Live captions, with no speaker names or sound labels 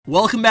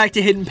Welcome back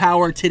to Hidden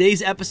Power.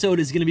 Today's episode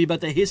is going to be about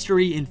the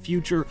history and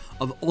future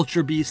of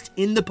Ultra Beasts.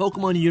 In the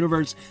Pokemon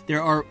universe, there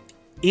are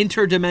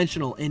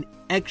interdimensional and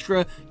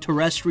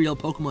extraterrestrial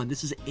Pokemon.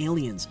 This is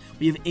aliens.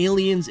 We have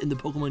aliens in the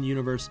Pokemon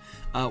universe.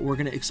 We're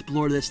going to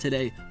explore this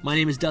today. My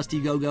name is Dusty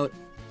Go-Goat.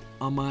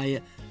 On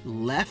my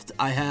left,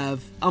 I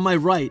have... On my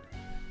right,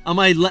 I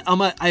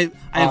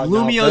have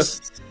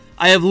Lumio's...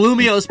 I have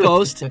Lumio's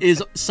post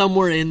is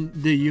somewhere in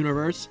the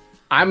universe.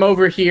 I'm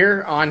over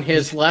here on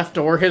his left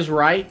or his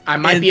right. I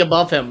might be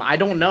above him. I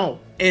don't know.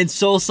 And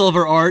Soul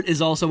Silver Art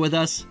is also with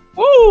us.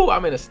 Woo!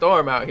 I'm in a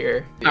storm out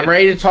here. I'm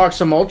ready to talk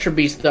some Ultra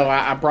Beast, though.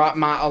 I brought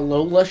my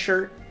Alola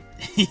shirt.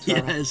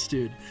 Yes,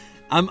 dude.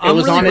 It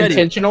was really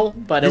unintentional,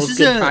 but it was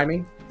good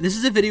timing. This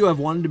is a video I've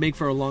wanted to make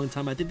for a long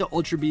time. I think the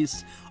Ultra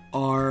Beasts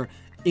are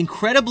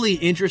incredibly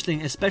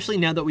interesting, especially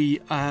now that we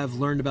have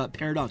learned about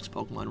Paradox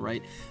Pokemon,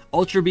 right?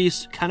 Ultra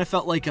Beasts kind of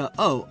felt like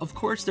of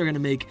course they're going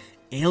to make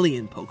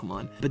alien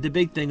Pokemon. But the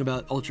big thing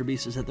about Ultra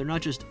Beasts is that they're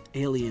not just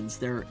aliens,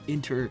 they're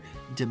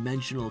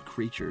interdimensional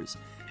creatures.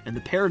 And the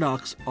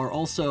Paradox are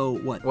also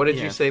what? What did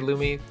you say,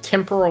 Lumi?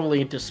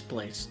 Temporally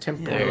displaced.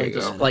 Temporally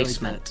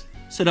displacement.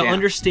 So to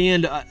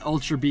understand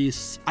Ultra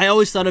Beasts, I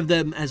always thought of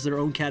them as their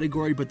own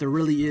category, but there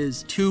really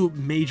is two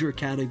major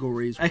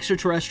categories,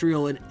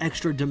 extraterrestrial and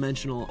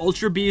extra-dimensional.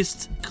 Ultra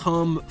Beasts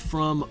come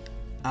from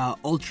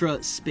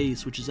ultra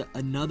space, which is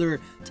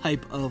another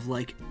type of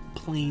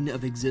plane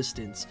of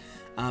existence.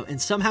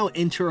 And somehow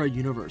enter our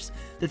universe.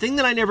 The thing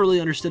that I never really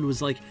understood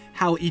was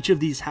how each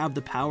of these have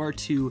the power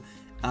to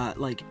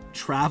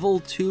travel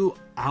to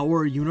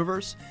our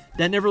universe.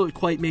 That never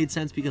quite made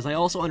sense because I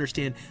also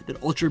understand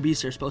that Ultra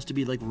Beasts are supposed to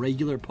be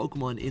regular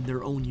Pokemon in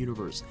their own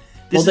universe.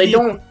 It's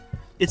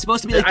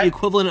supposed to be the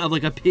equivalent of a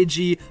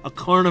Pidgey, a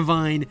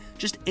Carnivine,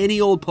 just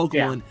any old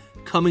Pokemon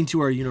coming to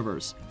our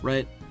universe,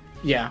 right?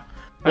 Yeah.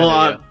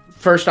 Well,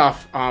 first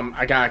off,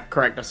 I gotta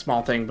correct a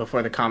small thing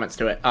before the comments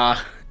to it.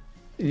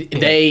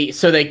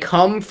 They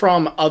come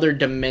from other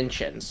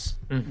dimensions,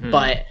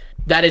 but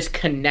that is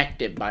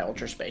connected by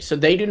Ultra Space. So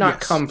they do not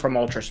come from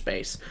Ultra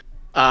Space.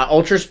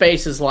 Ultra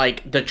Space is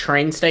like the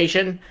train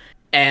station,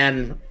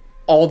 and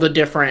all the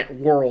different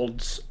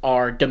worlds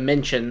or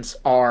dimensions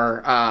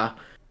are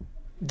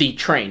the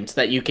trains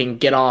that you can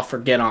get off or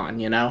get on,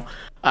 you know?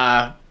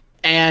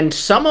 And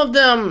some of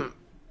them,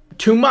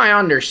 to my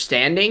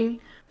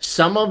understanding,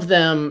 some of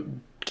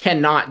them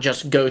cannot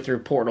just go through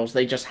portals.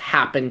 They just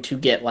happen to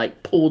get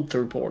pulled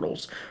through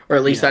portals, or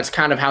at least that's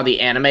kind of how the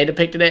anime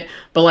depicted it.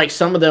 But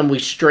some of them we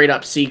straight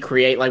up see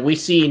create, we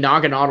see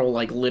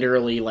Naganadel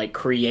literally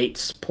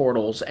creates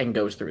portals and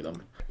goes through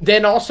them.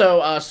 Then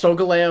also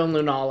Solgaleo and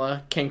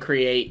Lunala can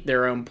create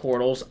their own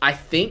portals. I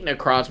think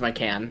Necrozma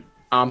can,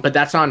 but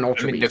that's not an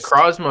Ultra Beast.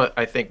 Necrozma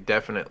I think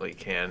definitely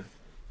can.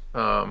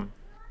 But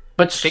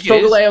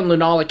Solgaleo and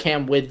Lunala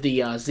can with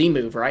the Z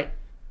move, right?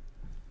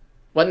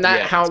 Wasn't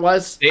that how it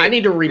was? I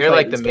need to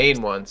replay. They're the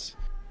main ones.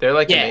 They're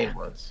the main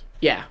ones.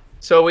 Yeah.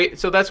 So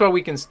that's why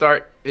we can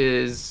start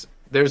is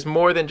there's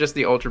more than just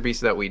the Ultra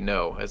Beasts that we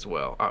know as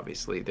well.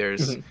 Obviously,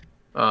 there's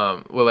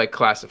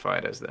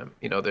classified as them.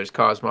 There's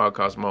Cosmog,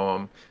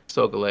 Cosmoem,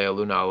 Solgaleo,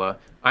 Lunala.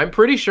 I'm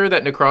pretty sure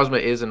that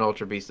Necrozma is an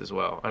Ultra Beast as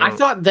well. I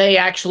thought they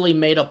actually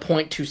made a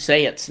point to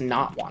say it's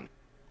not one.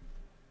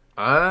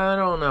 I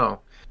don't know.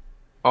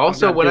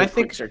 Also, when I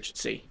think search and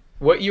see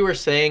what you were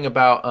saying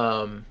about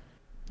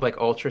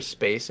Ultra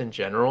Space in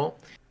general,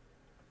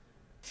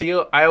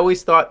 I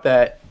always thought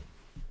that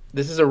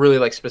this is a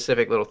really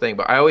specific little thing,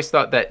 but I always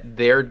thought that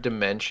their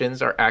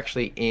dimensions are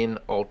actually in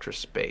Ultra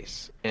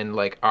Space, and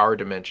our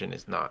dimension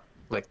is not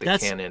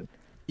canon.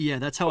 Yeah,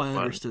 that's how I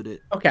understood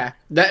it. Okay,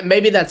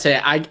 maybe that's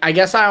it. I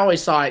guess I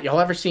always saw it. Y'all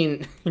ever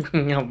seen?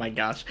 Oh my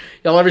gosh,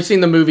 y'all ever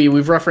seen the movie?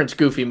 We've referenced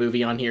Goofy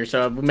movie on here,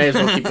 so we may as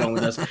well keep going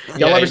with this.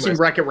 Y'all ever seen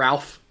Wreck-It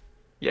Ralph?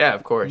 Yeah,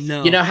 of course.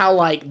 No. You know how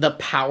the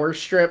power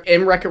strip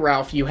in Wreck-It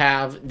Ralph, you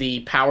have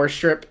the power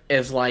strip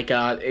is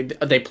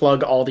they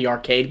plug all the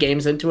arcade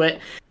games into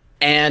it,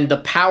 and the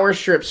power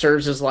strip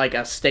serves as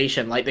a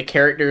station. The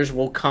characters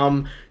will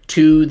come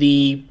to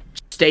the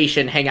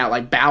station, hang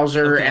out.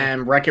 Bowser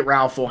and Wreck-It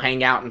Ralph will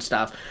hang out and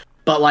stuff.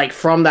 But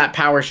from that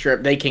power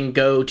strip, they can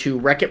go to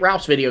Wreck-It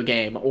Ralph's video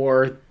game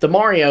or the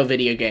Mario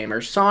video game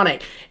or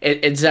Sonic,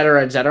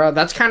 etc., etc.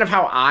 That's kind of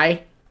how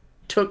I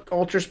took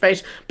Ultra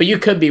Space, but you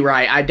could be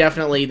right.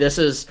 This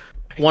is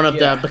one of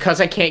the,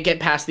 because I can't get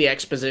past the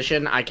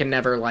exposition, I can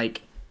never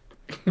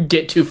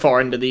get too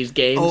far into these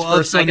games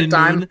for a second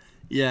time.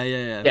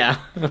 Yeah.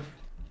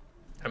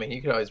 I mean,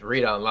 you can always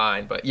read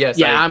online, but yes.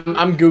 Yeah,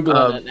 I'm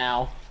Googling it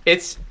now.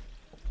 It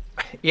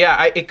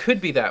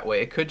could be that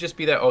way. It could just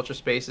be that Ultra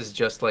Space is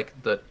just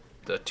the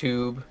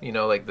tube,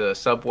 the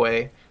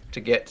subway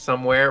to get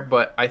somewhere,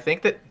 but I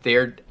think that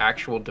their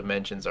actual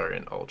dimensions are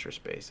in Ultra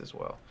Space as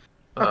well.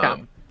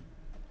 Okay.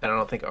 And I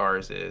don't think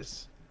ours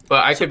is.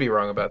 But I could be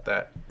wrong about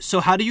that. So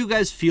how do you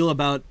guys feel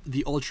about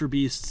the Ultra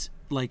Beasts,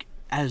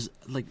 as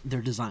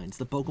their designs,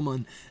 the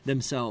Pokemon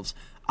themselves?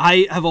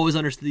 I have always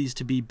understood these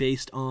to be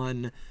based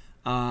on,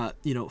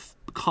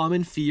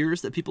 common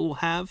fears that people will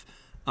have.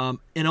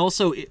 And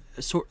also,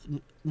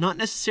 not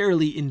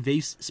necessarily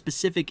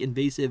specific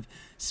invasive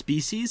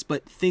species,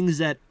 but things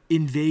that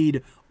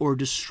invade or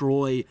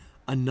destroy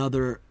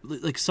another,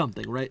 like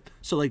something, right?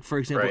 So, like, for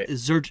example, Right.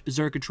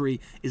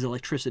 Circuitry is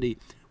electricity.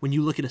 When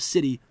you look at a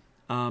city,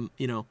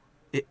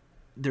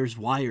 there's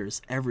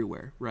wires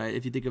everywhere, right?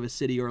 If you think of a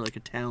city or like a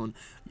town,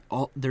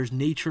 there's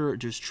nature,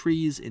 there's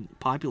trees and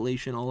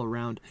population all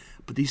around,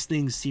 but these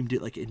things seem to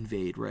like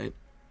invade, right?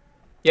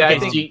 Yeah, Okay, I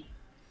think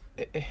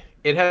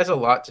it has a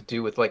lot to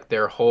do with like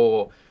the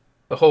whole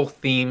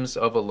themes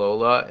of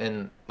Alola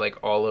and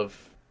like all of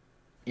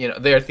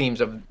their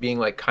themes of being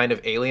like kind of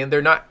alien.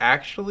 They're not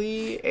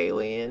actually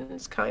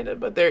aliens, kind of,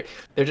 but they're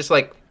just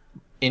like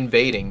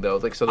invading though.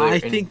 Like so, I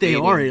think they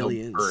are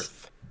aliens. Earth.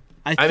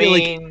 I feel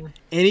like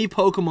any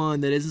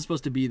Pokemon that isn't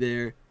supposed to be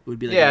there would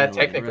be like an alien,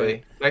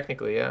 technically,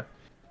 right? yeah.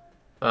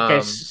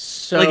 okay,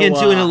 so like in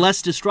a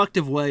less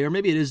destructive way, or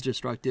maybe it is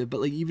destructive, but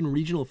like even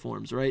regional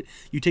forms, right?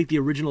 You take the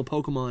original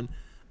Pokemon,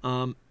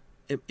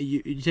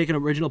 you take an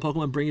original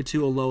Pokemon, bring it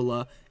to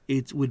Alola,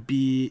 it'd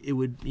be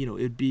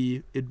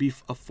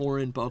a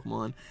foreign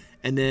Pokemon,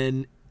 and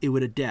then it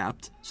would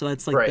adapt. So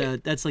that's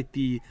like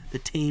the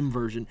tame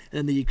version, and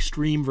then the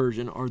extreme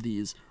version are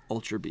these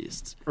Ultra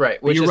Beasts.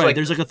 Right, which you're is right. Like,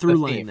 there's like a through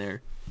line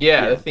there.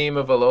 Yeah, the theme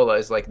of Alola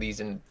is like these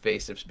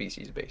invasive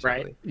species, basically.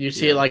 Right, you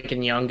see it like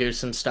in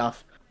Yungoos and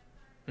stuff.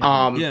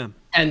 Yeah.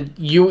 And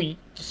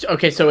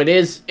so it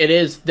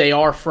is they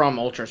are from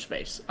Ultra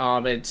Space.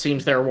 It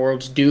seems their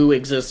worlds do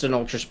exist in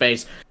Ultra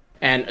Space,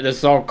 and this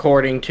is all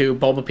according to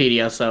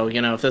Bulbapedia. So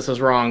if this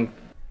is wrong,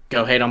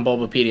 go hate on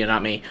Bulbapedia,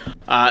 not me.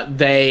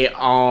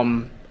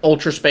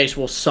 Ultra Space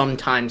will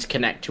sometimes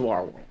connect to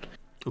our world.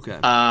 Okay.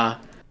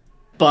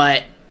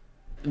 But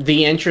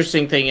the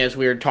interesting thing is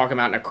we were talking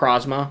about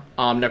Necrozma.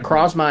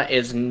 Necrozma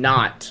is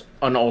not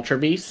an Ultra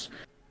Beast.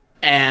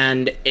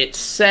 And it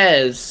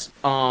says,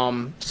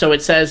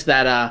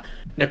 that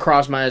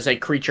Necrozma is a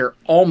creature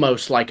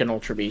almost like an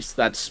Ultra Beast.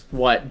 That's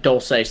what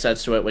Dulce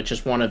says to it, which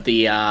is one of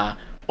the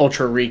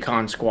Ultra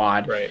Recon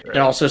Squad. Right. It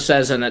also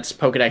says in its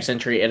Pokedex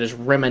entry it is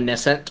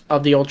reminiscent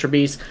of the Ultra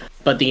Beast,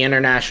 but the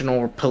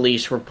International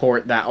Police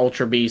report that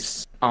Ultra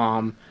Beasts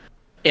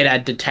it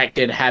had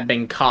detected had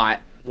been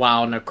caught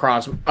while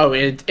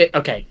Necrozma...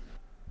 okay.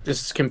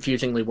 This is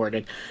confusingly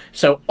worded.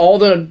 So all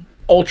the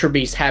Ultra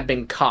Beasts had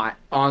been caught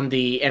on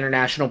the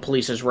International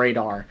Police's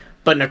radar,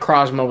 but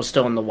Necrozma was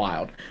still in the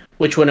wild,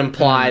 which would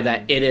imply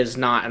that it is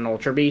not an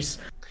Ultra Beast.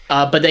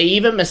 But they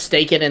even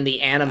mistake it in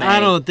the anime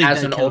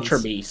as an Ultra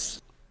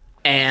Beast.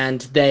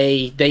 And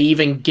they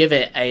even give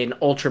it an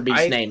Ultra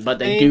Beast name, but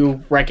they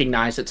do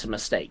recognize it's a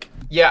mistake.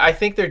 Yeah, I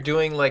think they're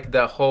doing like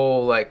the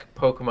whole like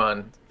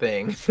Pokemon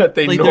thing that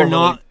they like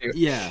normally do.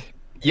 Yeah.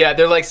 Yeah,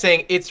 they're like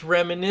saying it's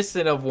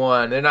reminiscent of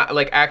one. They're not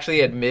like actually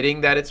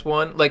admitting that it's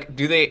one. Like,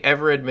 do they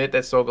ever admit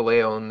that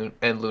Solgaleo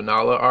and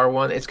Lunala are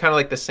one? It's kind of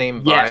like the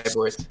same vibe. Yes.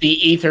 Where it's...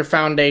 The Ether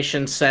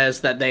Foundation says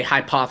that they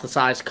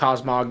hypothesize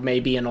Cosmog may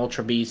be an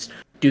Ultra Beast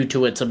due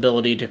to its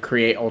ability to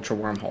create Ultra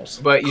Wormholes.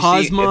 But you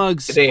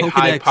Cosmog's see, they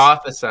Pokedex...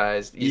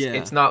 hypothesized. Yeah.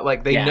 It's not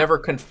like they never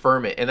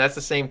confirm it. And that's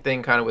the same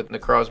thing kind of with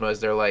Necrozma, is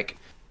they're like,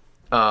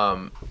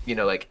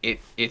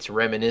 like it's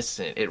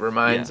reminiscent. It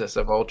reminds us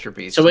of Ultra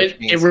Beast. So it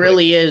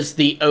really is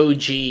the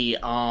OG.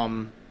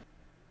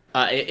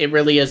 It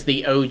really is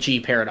the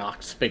OG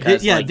paradox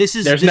because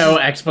there's no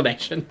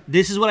explanation.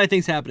 This is what I think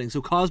is happening.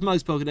 So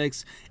Cosmog's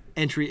Pokedex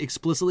entry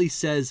explicitly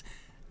says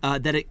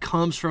that it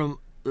comes from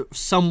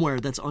somewhere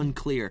that's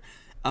unclear.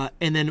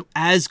 And then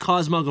as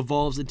Cosmog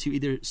evolves into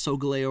either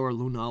Solgaleo or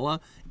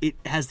Lunala, it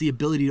has the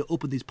ability to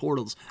open these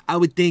portals. I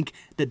would think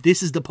that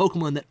this is the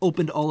Pokemon that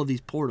opened all of these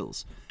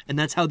portals. And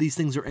that's how these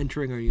things are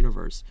entering our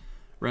universe,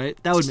 right?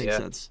 That would make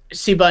sense.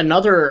 See, but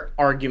another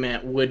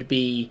argument would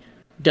be,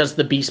 does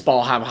the Beast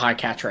Ball have a high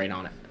catch rate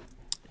on it?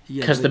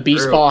 Because the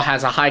Beast Ball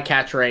has a high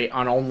catch rate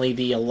on only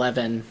the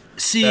 11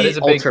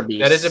 Ultra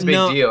Beasts. That is a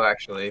big deal,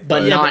 actually.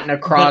 But not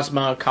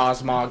Necrozma,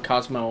 Cosmog,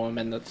 Cosmoem,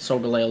 and the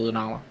Solgaleo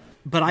Lunala.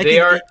 But I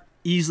can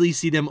easily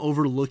see them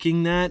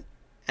overlooking that,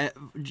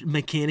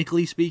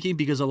 mechanically speaking,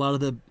 because a lot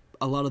of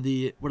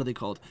the what are they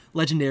called?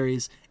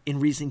 Legendaries in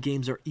recent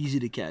games are easy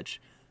to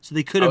catch. So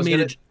they could have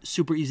made it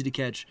super easy to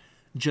catch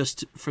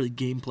just for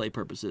gameplay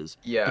purposes.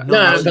 Yeah.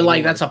 But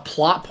like that's a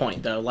plot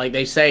point though. Like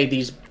they say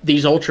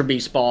these Ultra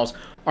Beast balls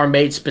are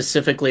made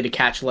specifically to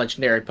catch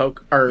legendary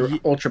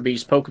Ultra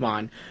Beast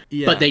Pokemon,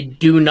 but they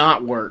do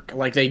not work.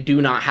 Like they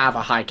do not have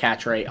a high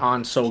catch rate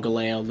on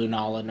Solgaleo,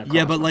 Lunala, and Necrozma.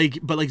 Yeah, but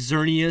like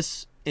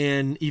Xerneas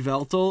and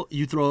Yveltal,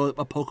 you throw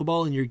a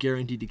Pokeball and you're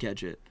guaranteed to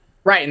catch it.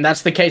 Right, and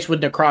that's the case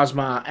with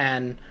Necrozma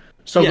and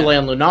Solgaleo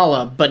and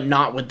Lunala, but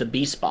not with the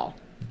Beast Ball.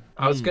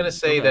 I was going to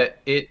say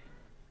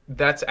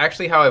that's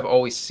actually how I've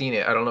always seen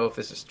it. I don't know if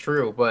this is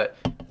true, but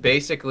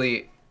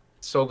basically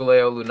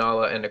Solgaleo,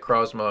 Lunala, and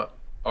Necrozma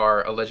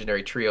are a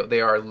legendary trio.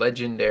 They are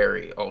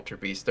legendary Ultra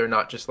Beasts. They're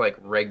not just like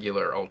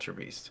regular Ultra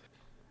Beasts.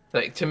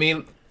 Like to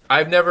me,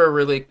 I've never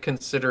really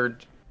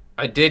considered...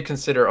 I did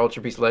consider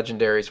Ultra Beast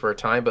legendaries for a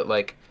time, but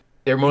like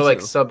They're more Me like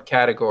too.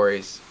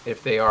 subcategories.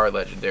 If they are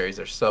legendaries,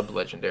 they're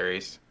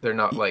sub-legendaries. They're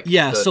not like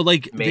Yeah, the so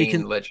like they main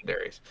can.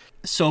 legendaries.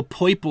 So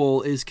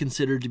Poiple is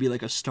considered to be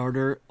like a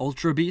starter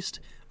Ultra Beast,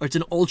 or it's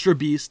an Ultra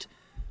Beast,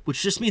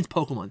 which just means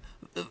Pokemon.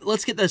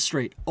 Let's get that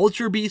straight.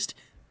 Ultra Beast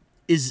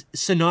is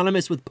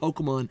synonymous with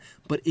Pokemon,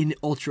 but in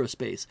Ultra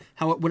Space.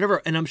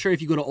 Whatever, and I'm sure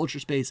if you go to Ultra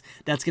Space,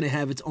 that's going to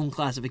have its own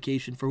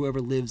classification for whoever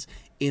lives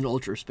in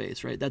Ultra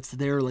Space, right? That's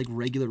their like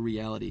regular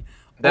reality.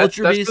 That's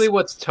Ultra Beast, really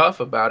what's tough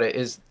about it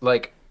is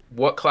like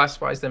what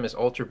classifies them as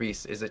Ultra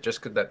Beasts. Is it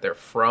just that they're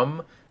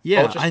from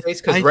yeah, Ultra Space?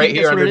 I Because right think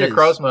here that's what under it is.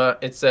 Necrozma,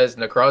 it says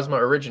Necrozma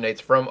originates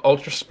from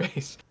Ultra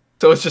Space.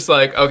 So it's just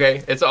like,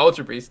 okay, it's an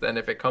Ultra Beast then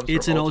if it comes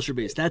It's from an Ultra Ultra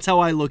Beast. Space. That's how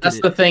I look That's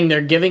at the it. thing. They're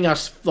giving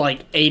us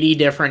like 80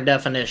 different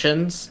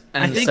definitions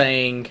and think-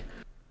 saying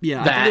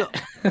Yeah, I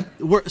that.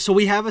 think so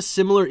we have a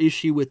similar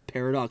issue with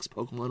Paradox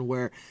Pokemon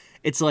where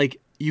it's like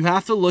you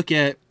have to look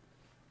at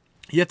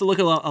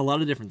a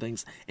lot of different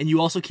things, and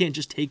you also can't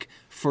just take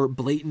for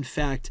blatant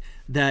fact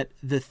that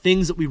the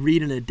things that we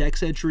read in a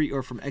Dex entry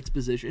or from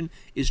exposition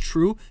is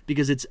true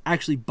because it's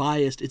actually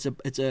biased.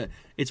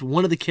 It's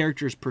one of the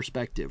characters'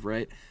 perspective,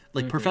 right?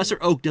 Like Professor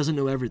Oak doesn't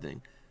know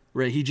everything,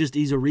 right?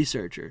 He's a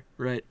researcher,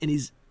 right? And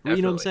he's you know what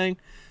I'm Definitely. saying?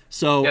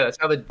 So Yeah, that's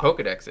how the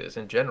Pokedex is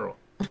in general.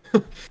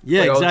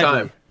 yeah, like all the exactly.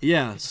 time.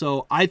 Yeah,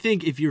 so I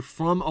think if you're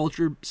from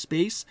Ultra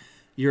Space,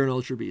 you're an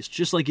Ultra Beast.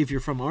 Just like if you're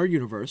from our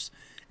universe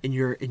and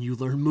you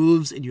learn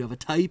moves and you have a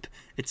type,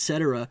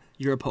 etc.,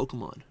 you're a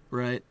Pokemon,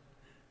 right?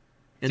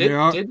 And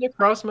Did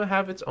Necrozma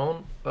have its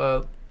own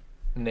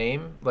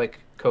name, like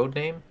code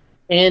name?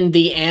 In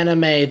the anime,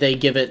 they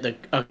give it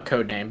a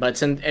code name,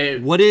 but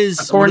it's what is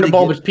according to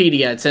what do they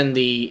Bulbapedia, it's in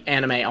the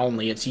anime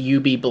only. It's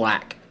UB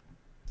Black.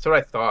 That's what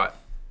I thought.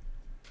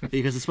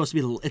 because it's supposed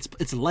to be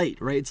it's light,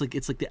 right? It's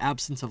like the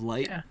absence of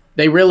light. Yeah.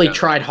 They really Yeah.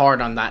 tried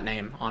hard on that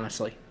name,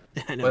 honestly.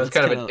 I know, Well, it's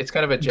kind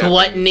of a Japanese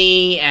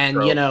Gluttony and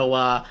trope.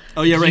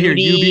 oh yeah, right here,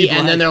 beauty, UB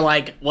and then Black. they're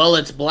like, well,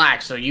 it's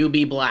black, so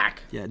UB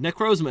Black. Yeah,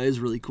 Necrozma is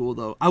really cool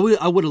though. I would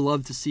have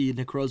loved to see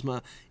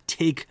Necrozma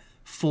take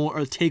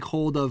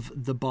hold of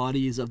the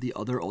bodies of the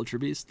other Ultra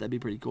Beasts. That'd be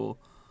pretty cool.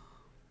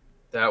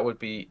 That would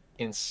be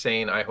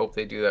insane. I hope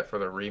they do that for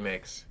the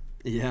remakes.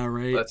 Yeah,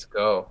 right. Let's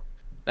go.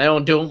 They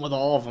don't do it with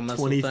all of them.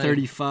 That's the thing.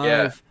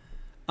 2035.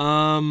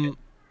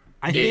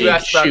 I You think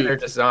asked about shoot. their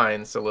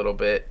designs a little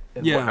bit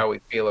and Yeah. how we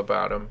feel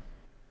about them.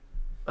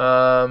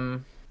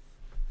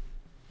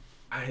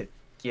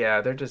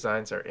 Their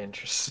designs are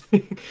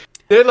interesting.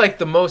 They're like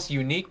the most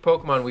unique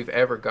Pokemon we've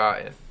ever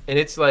gotten, and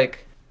it's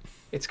like,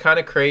 it's kind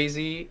of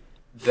crazy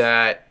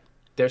that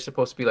they're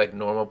supposed to be like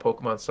normal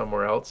Pokemon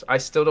somewhere else. I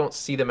still don't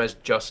see them as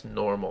just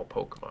normal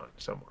Pokemon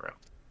somewhere else.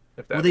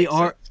 If that well, they makes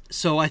are. sense.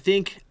 So I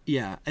think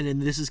and then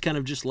this is kind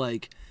of just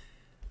like,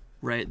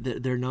 right?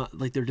 They're not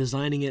like they're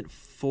designing it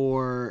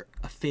for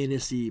a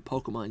fantasy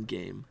Pokemon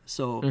game.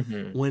 So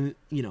when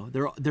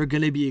they're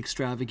gonna be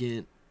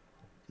extravagant,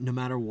 no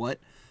matter what.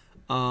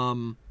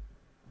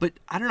 But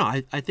I don't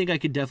know. I think I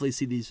could definitely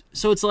see these.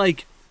 So it's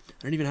like I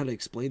don't even know how to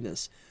explain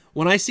this.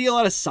 When I see a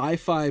lot of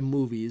sci-fi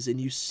movies, and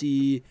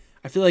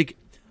I feel like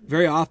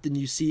very often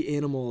you see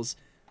animals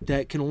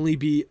that can only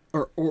be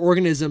or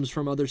organisms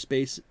from other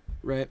space,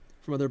 right?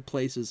 From other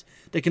places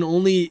that can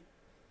only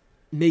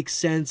make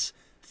sense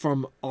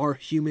from our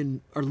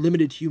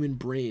limited human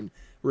brain,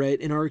 right?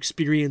 And our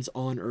experience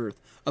on Earth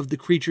of the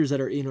creatures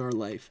that are in our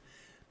life.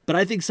 But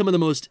I think some of the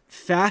most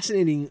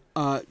fascinating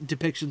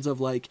depictions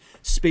of like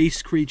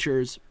space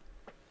creatures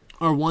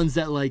are ones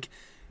that like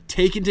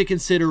take into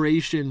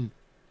consideration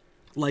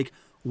like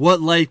what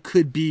life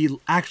could be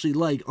actually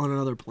like on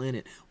another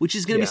planet, which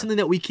is going to be something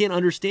that we can't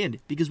understand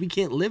because we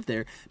can't live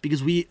there,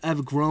 because we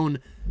have grown,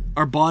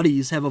 our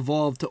bodies have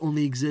evolved to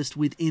only exist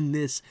within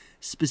this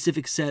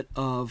specific set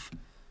of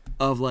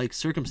like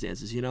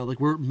circumstances, like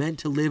we're meant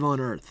to live on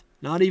Earth,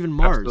 not even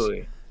Mars.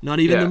 Absolutely. Not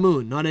even Yeah. the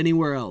moon, not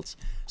anywhere else.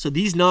 So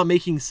these not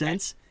making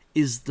sense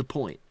is the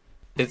point.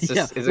 It's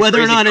just it's a whether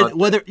or crazy not concept.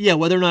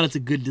 whether or not it's a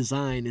good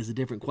design is a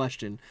different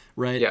question,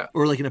 right? Yeah.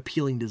 Or like an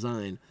appealing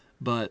design.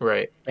 But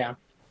Right. Yeah.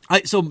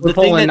 so The the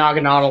thing and that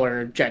Naganadel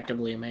are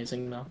objectively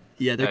amazing, though.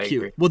 yeah, they're I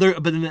cute. agree. Well,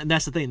 but then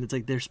that's the thing. It's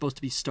like they're supposed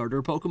to be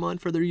starter Pokemon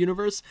for their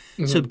universe.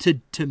 So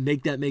to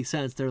make that make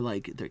sense, they're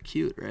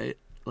cute, right?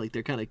 Like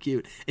they're kind of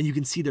cute, and you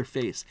can see their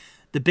face.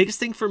 The biggest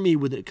thing for me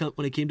when it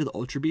came to the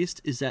Ultra Beast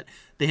is that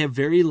they have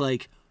very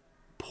like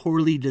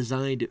poorly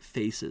designed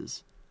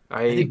faces.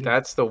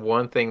 That's the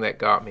one thing that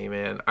got me,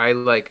 man. I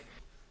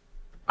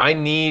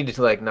need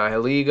like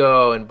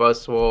Nihilego and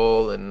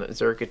Buzzwole and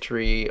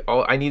Xurkitree.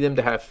 I need them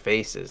to have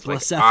faces, like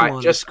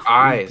Blacephalon just is creepy.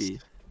 eyes.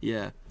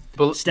 Yeah.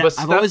 I've always-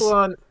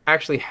 Blacephalon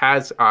actually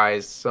has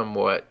eyes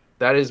somewhat.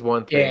 That is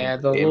one thing Yeah,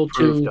 the they little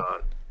improved two-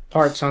 on.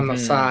 Parts on the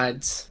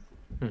sides.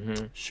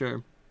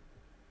 Sure.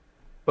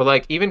 But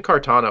like even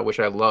Kartana, which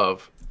I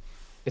love,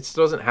 it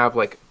still doesn't have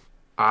like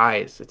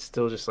eyes. It's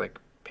still just like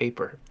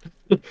paper.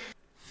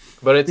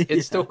 But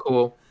it's still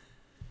cool.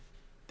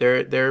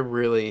 They're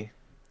really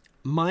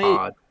My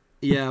odd.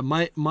 Yeah,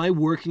 my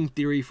working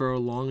theory for a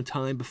long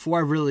time before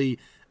I really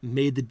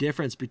made the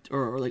difference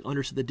or like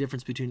understood the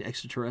difference between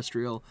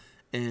extraterrestrial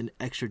and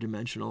extra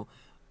dimensional.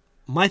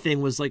 My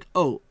thing was like,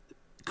 oh,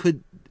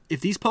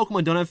 if these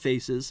Pokemon don't have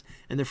faces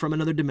and they're from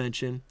another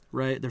dimension,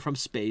 right? They're from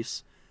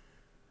space.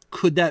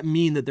 Could that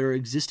mean that there are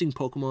existing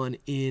Pokemon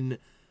in,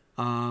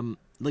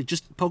 like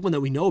just Pokemon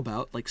that we know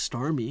about, like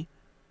Starmie,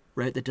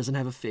 right? That doesn't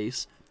have a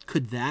face.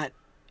 Could that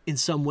in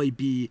some way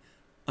be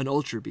an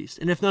Ultra Beast?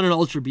 And if not an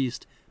Ultra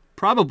Beast,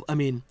 probably. I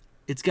mean,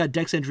 it's got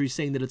Dex entries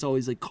saying that it's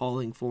always like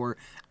calling for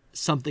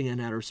something in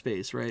outer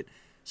space, right?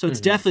 So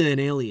it's definitely an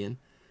alien.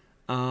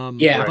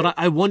 Yeah, but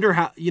I wonder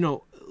how,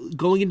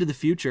 going into the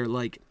future,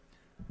 like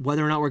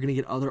whether or not we're going to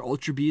get other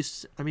Ultra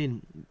Beasts. I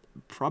mean,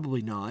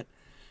 probably not,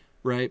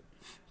 right?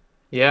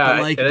 Yeah,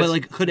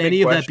 but could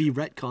any of that be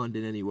retconned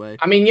in any way?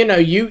 I mean,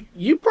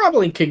 you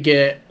probably could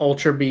get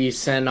Ultra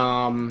Beasts and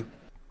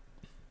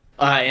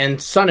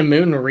Sun and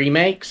Moon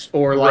remakes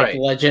or like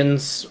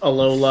Legends,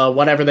 Alola,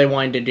 whatever they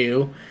wanted to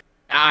do.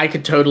 I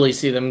could totally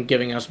see them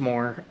giving us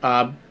more.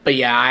 But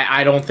yeah,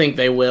 I don't think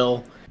they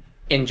will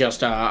in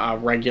just a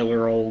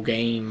regular old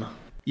game.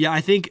 Yeah,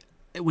 I think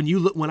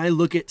when I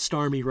look at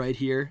Starmie right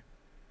here,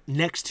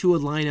 next to a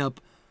lineup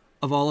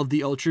of all of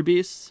the Ultra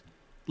Beasts,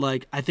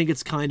 like I think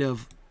it's kind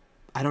of,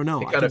 I don't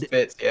know. It kind of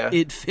fits, yeah.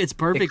 It fits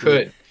perfectly.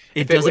 It could.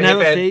 It doesn't have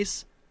a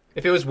face.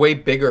 If it was way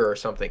bigger or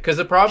something. Because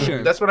the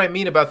problem, that's what I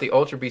mean about the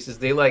Ultra Beasts, is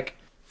they like,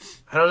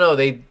 I don't know,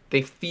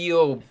 they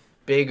feel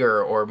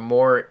bigger or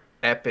more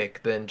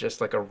epic than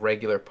just like a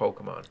regular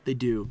Pokemon. They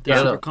do. They're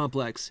super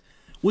complex.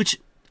 Which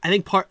I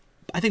think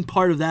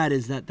part of that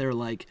is that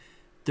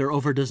they're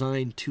over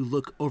designed to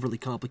look overly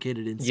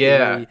complicated and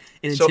scary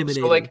and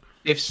intimidating. So like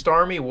if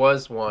Starmie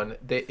was one,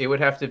 it would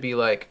have to be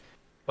like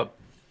a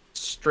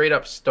straight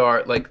up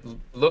star, like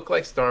look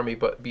like Starmie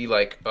but be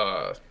like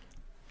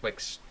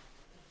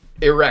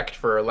erect,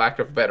 for lack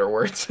of better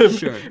words,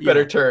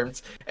 better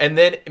terms. And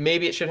then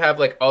maybe it should have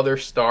like other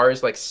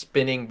stars like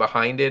spinning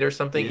behind it or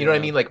something. You know what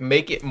I mean? Like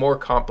make it more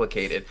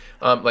complicated.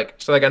 Like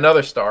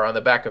another star on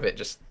the back of it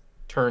just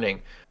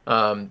turning.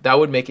 That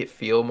would make it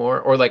feel more,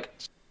 or like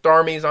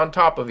Starmies on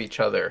top of each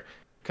other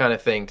kind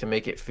of thing to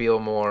make it feel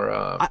more.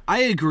 I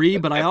agree,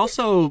 but I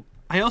also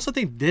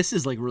think this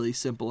is like really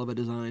simple of a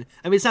design.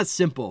 I mean, it's not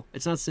simple.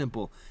 It's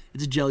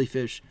a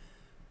jellyfish.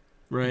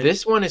 Right.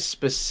 This one is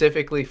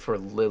specifically for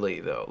Lily,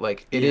 though.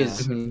 Like, it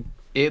is. Mm-hmm.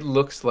 It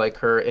looks like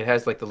her. It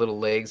has, like, the little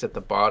legs at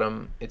the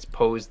bottom. It's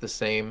posed the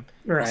same.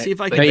 Right. See if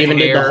I can. They even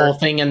did the whole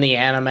thing in the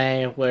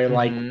anime where,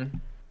 like,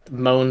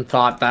 Moan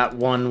thought that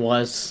one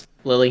was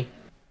Lily.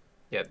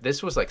 Yeah,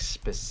 this was, like,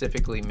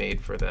 specifically made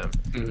for them.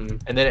 Mm-hmm.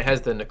 And then it has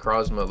the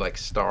Necrozma, like,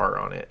 star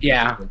on it.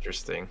 Yeah.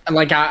 Interesting.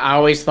 Like, I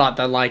always thought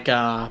that, like,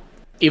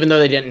 even though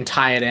they didn't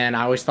tie it in,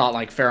 I always thought,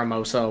 like,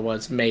 Pheromosa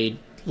was made,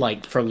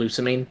 like, for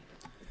Lucamine.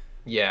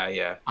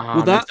 Yeah.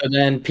 So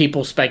then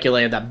people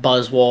speculated that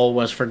Buzzwole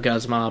was for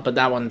Guzma, but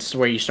that one's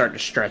where you start to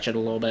stretch it a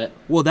little bit.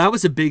 Well, that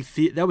was a big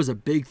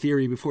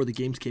theory before the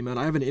games came out.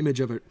 I have an image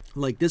of it.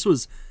 Like, this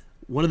was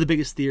one of the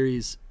biggest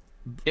theories.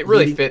 It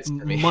really fits to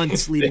me.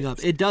 Months leading up.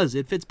 It does.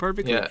 It fits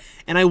perfectly. Yeah.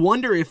 And I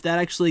wonder if that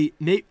actually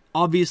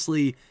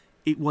obviously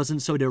it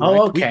wasn't so direct.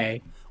 Oh,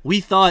 okay.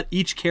 We thought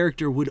each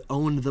character would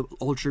own the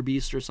Ultra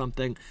Beast or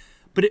something,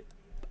 but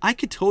I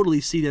could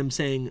totally see them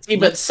saying. See,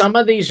 but some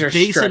of these are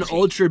base stretchy. An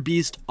Ultra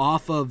Beast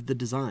off of the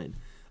design,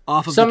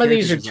 some of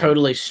these are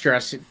totally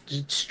stretchy.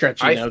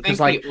 I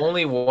think the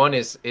only one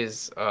is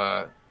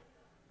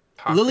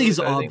Lily's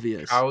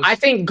obvious. I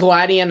think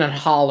Gladion and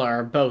Hala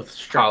are both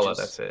stretches. Hala,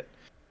 that's it.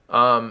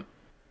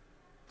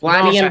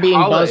 Gladion being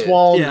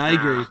Buzzwole. Yeah, I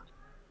agree.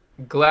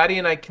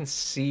 Gladion, I can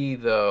see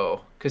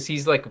though, because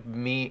he's like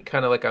mean,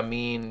 kind of like a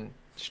mean,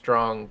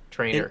 strong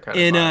trainer kind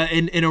of. In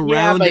a yeah,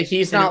 round, but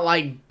he's not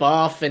like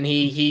buff, and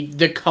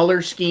the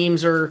color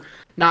schemes are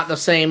not the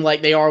same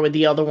like they are with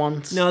the other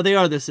ones. No, they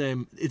are the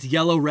same. It's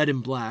yellow, red,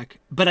 and black.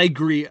 But I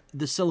agree,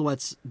 the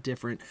silhouette's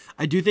different.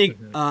 I do think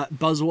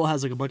Buzzwole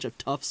has like a bunch of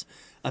tufts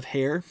of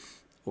hair,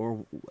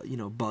 or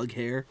bug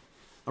hair,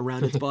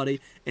 around its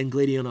body, and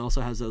Gladion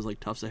also has those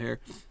like tufts of hair.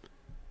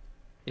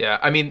 Yeah,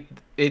 I mean,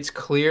 it's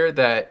clear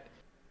that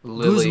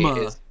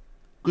Guzma's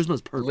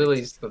perfect.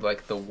 Lily's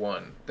the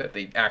one that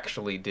they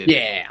actually did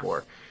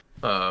before.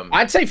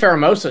 I'd say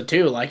Pheromosa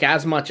too, like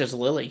as much as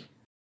Lily.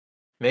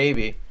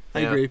 Maybe. I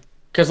agree.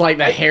 Because like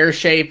the hair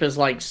shape is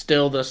like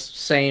still the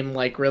same,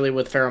 like really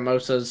with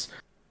Pheromosa's.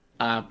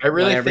 I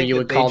really whatever think you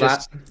would call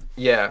that.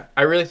 Yeah,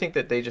 I really think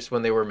that they just,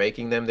 when they were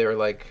making them, they were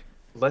like,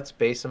 let's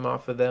base them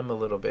off of them a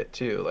little bit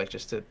too, like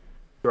just to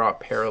draw a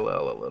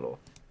parallel a little.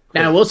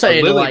 Now I will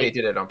say, Lily, they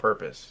did it on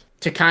purpose.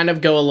 To kind of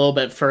go a little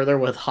bit further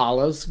with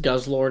Hala's,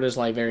 Guzzlord is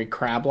like very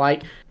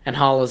crab-like, and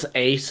Hala's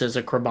ace is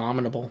a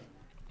Crabominable.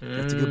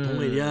 That's a good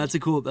point. Yeah, that's a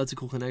cool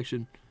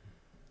connection.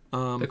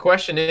 The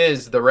question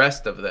is the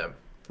rest of them,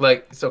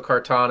 like so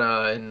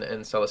Kartana and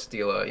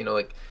Celesteela.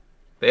 Like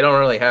they don't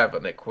really have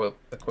an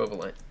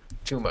equivalent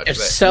too much. If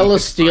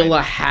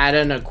Celesteela had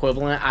an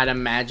equivalent, I'd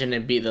imagine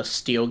it'd be the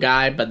Steel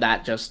guy, but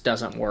that just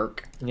doesn't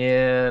work.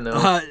 Yeah,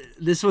 no.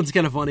 This one's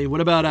kind of funny.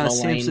 What about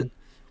Samson?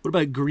 What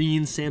about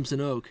green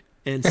Samson Oak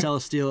and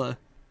Celesteela?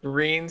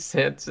 Green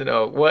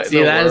Sentinel. What? See,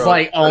 in the that is world?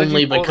 like How did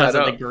only you pull because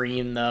that of the up?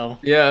 green, though.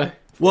 Yeah.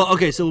 Well,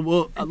 okay,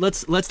 so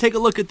let's take a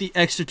look at the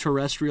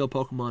extraterrestrial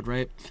Pokemon,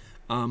 right?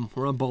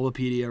 We're on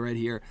Bulbapedia right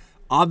here.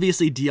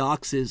 Obviously,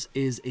 Deoxys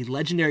is a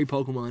legendary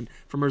Pokemon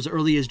from as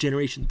early as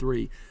Generation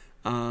 3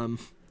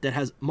 that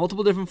has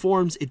multiple different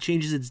forms. It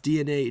changes its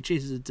DNA. It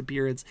changes its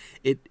appearance.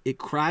 It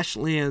crash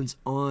lands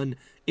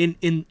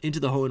into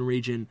the Hoenn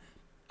region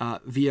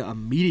via a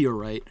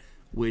meteorite,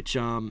 which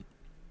I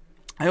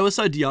always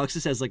saw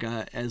Deoxys as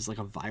like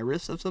a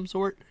virus of some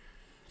sort.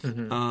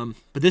 Mm-hmm.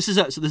 But this is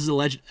a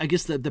legend. I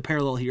guess the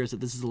parallel here is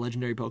that this is a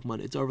legendary Pokemon.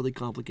 It's overly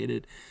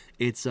complicated.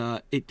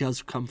 It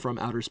does come from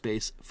outer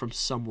space, from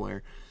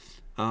somewhere.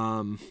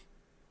 I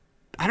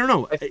don't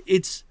know.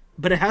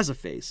 But it has a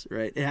face,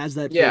 right? It has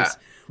that face,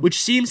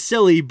 which seems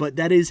silly, but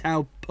that is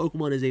how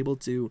Pokemon is able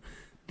to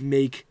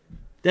make.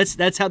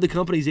 That's how the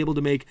company's able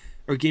to make,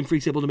 or Game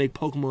Freak's able to make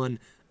Pokemon.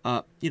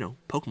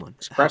 Pokemon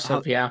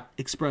Expressive,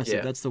 expressive.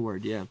 Yeah. That's the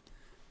word. Yeah.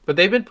 But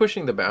they've been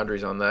pushing the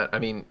boundaries on that. I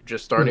mean,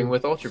 just starting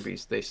with Ultra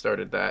Beast, they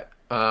started that.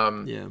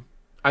 Yeah.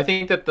 I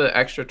think that the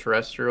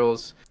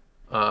extraterrestrials,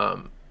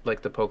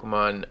 like the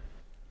Pokemon,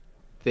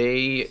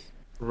 they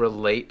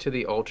relate to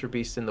the Ultra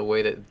Beast in the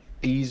way that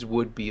these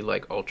would be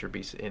like Ultra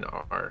Beasts in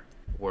our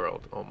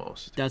world,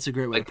 almost. That's a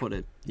great way to put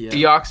it. Yeah.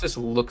 Deoxys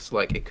looks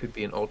like it could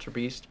be an Ultra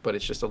Beast, but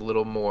it's just a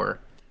little more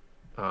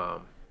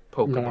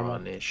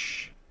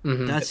Pokemon-ish.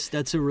 Mm-hmm.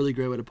 That's a really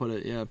great way to put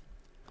it. Yeah.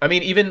 I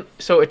mean, even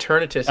so,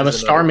 Eternatus. I'm a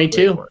Starmie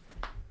too. One.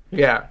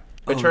 Yeah,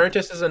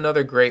 Eternatus is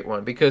another great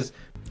one because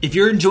if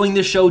you're enjoying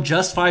this show,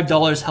 just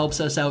 $5 helps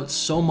us out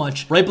so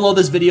much. Right below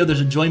this video,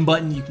 there's a join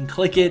button. You can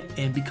click it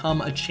and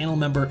become a channel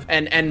member.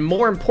 And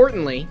more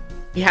importantly,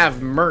 we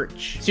have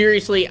merch.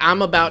 Seriously,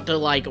 I'm about to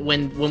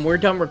when we're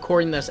done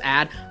recording this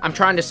ad, I'm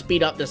trying to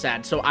speed up this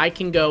ad so I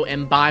can go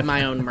and buy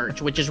my own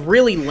merch, which is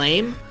really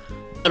lame.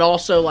 But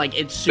also,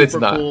 it's super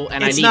cool,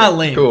 and it's I need not it.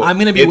 lame. Cool. I'm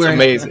gonna be wearing.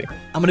 Amazing.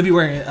 I'm gonna be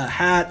wearing a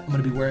hat. I'm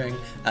gonna be wearing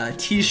a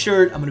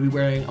T-shirt.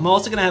 I'm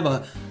also gonna have a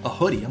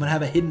hoodie. I'm gonna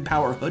have a Hidden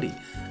Power hoodie.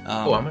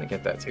 I'm gonna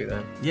get that too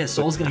then. Yeah,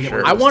 Soul's gonna get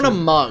one. I want a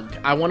mug.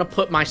 I want to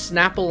put my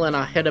Snapple in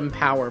a Hidden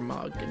Power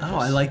mug.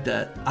 I like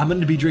that. I'm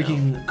gonna be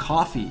drinking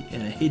coffee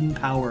in a Hidden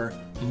Power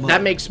mug.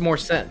 That makes more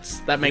sense.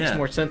 That makes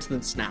more sense than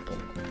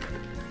Snapple.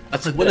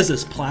 That's like, what is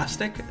this,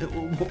 plastic?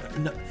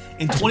 No.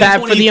 It's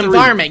bad for the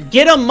environment.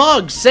 Get a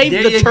mug. Save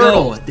the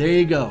turtle. There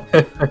you go.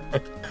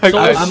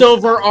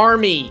 Silver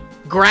Army.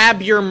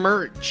 Grab your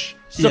merch.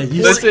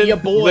 Support your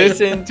boy.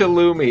 Listen to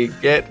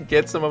Lumi.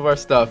 Get some of our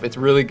stuff. It's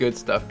really good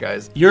stuff,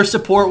 guys. Your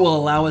support will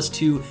allow us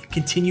to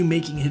continue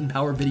making Hidden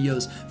Power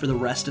videos for the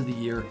rest of the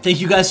year.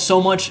 Thank you guys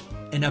so much.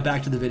 And now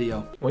back to the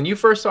video. When you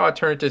first saw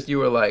Eternatus, you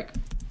were like,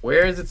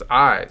 where's its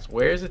eyes?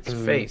 Where's its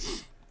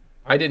face?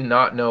 I did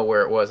not know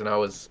where it was, and I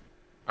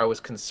was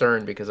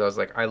concerned because I was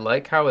like, I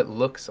like how it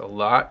looks a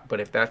lot, but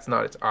if that's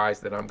not its eyes,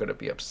 then I'm gonna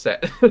be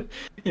upset. I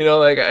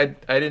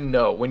didn't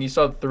know. When you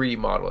saw the 3D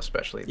model,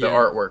 especially the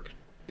artwork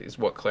is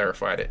what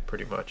clarified it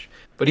pretty much.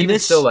 But even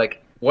still,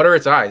 what are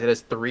its eyes? It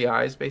has 3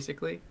 eyes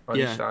basically on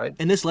each side.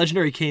 And this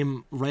legendary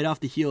came right off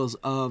the heels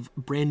of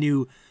brand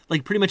new,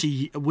 pretty much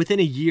within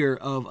a year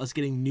of us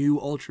getting new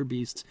Ultra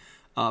Beasts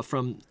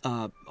from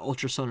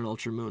Ultra Sun and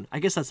Ultra Moon. I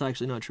guess that's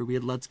actually not true. We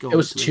had Let's Go. It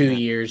was 2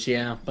 years,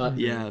 but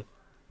yeah.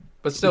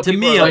 But still, to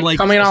me, I'm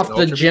coming off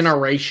the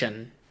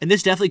generation. And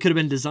this definitely could have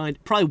been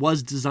designed, probably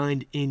was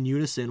designed in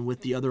unison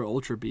with the other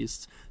Ultra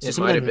Beasts. So it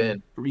might have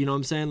been. You know what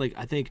I'm saying?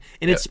 I think,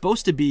 and it's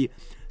supposed to be.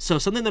 So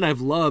something that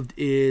I've loved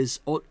is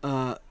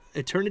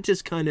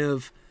Eternatus kind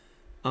of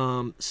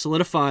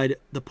solidified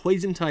the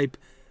poison type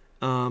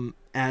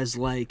as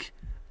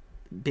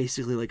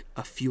basically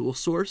a fuel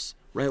source,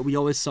 right? We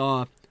always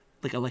saw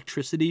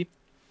electricity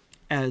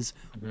as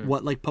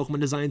what Pokemon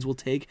designs will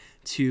take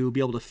to be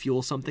able to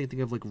fuel something.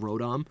 Think of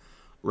Rotom,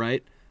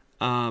 right?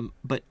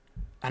 But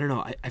I don't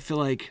know. I feel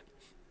like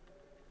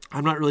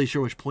I'm not really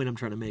sure which point I'm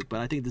trying to make, but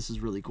I think this is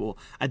really cool.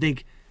 I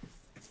think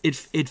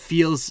it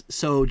feels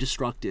so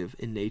destructive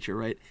in nature,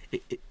 right?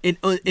 And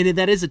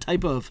that is a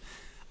type of.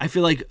 I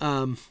feel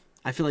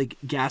like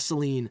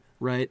gasoline,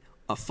 right?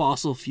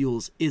 Fossil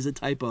fuels is a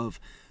type of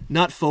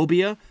not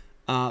phobia,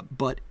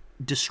 but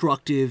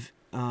destructive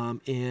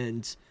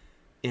and.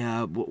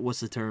 What's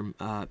the term?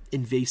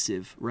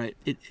 Invasive, right?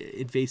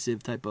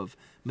 Invasive type of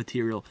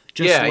material.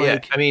 Yeah.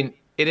 I mean,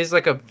 it is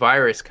like a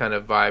virus kind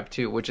of vibe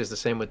too, which is the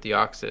same with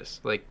Deoxys.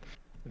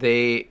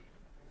 They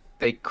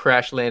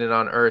crash landed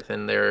on Earth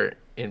and they're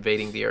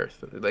invading the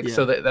Earth.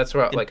 So that's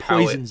what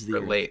how it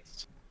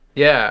relates.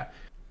 Yeah,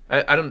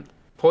 I don't.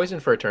 Poison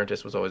for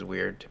Eternatus was always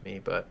weird to me,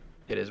 but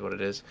it is what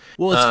it is.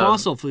 Well, it's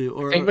fossil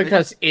fuel. I think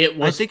because it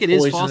was. I think it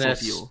is fossil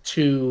fuel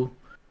to,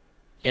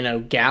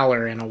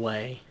 Galar in a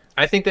way.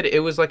 I think that it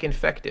was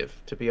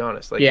infective, to be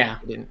honest.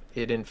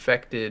 It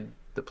infected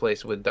the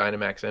place with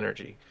Dynamax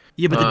energy.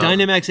 Yeah, but the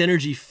Dynamax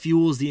energy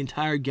fuels the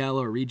entire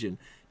Galar region.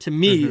 To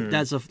me,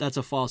 that's a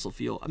fossil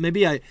fuel.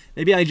 Maybe I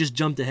just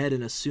jumped ahead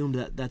and assumed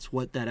that that's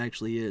what that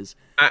actually is.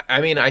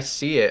 I mean, I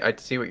see it. I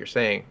see what you're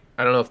saying.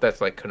 I don't know if that's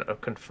like a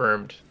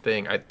confirmed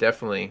thing. I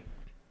definitely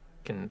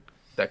can.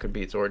 That could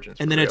be its origins.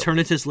 And then real.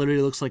 Eternatus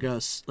literally looks like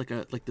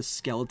the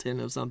skeleton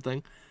of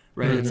something,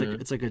 right?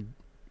 Mm-hmm.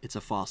 It's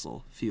a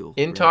fossil fuel.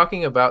 In right?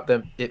 talking about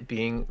it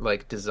being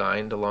like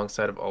designed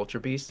alongside of Ultra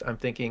Beast, I'm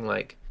thinking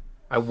like,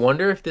 I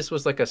wonder if this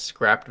was like a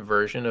scrapped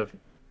version of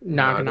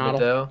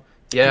Naganadel.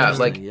 Yeah,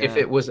 like if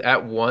it was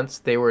at once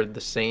they were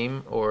the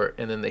same,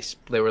 and then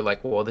they were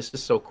like, well, this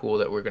is so cool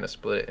that we're gonna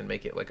split it and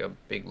make it like a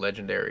big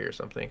legendary or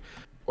something,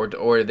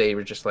 or they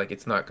were just like,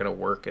 it's not gonna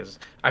work as.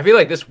 I feel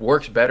like this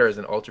works better as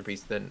an Ultra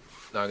Beast than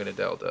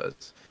Naganadel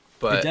does,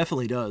 but it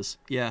definitely does.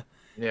 Yeah.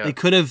 Yeah, they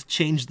could have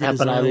changed the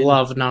design. But I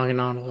love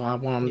Naganadel. I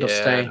want him to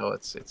stay. No,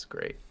 it's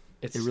great.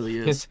 It really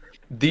is.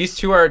 These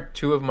two are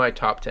two of my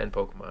top 10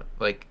 Pokemon.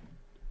 Like,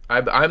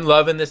 I'm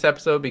loving this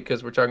episode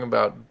because we're talking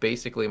about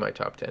basically my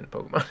top 10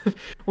 Pokemon,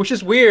 which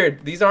is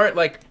weird. These aren't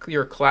like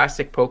your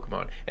classic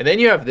Pokemon. And then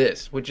you have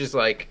this, which is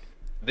like,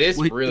 this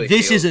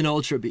is an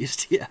Ultra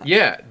Beast, yeah.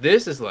 Yeah,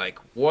 this is like,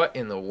 what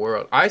in the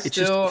world? It's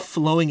just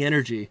flowing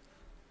energy.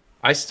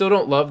 I still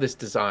don't love this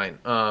design.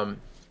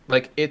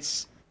 Like,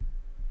 it's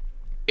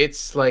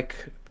like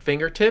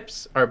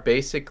fingertips are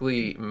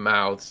basically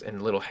mouths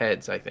and little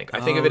heads, I think.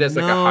 I think of it as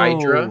like a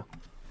Hydra.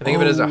 I think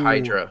of it as a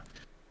Hydra.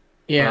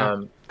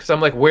 Yeah. Because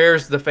I'm like,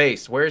 where's the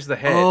face? Where's the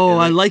head? Oh,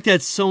 I like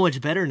that so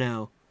much better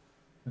now.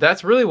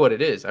 That's really what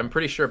it is. I'm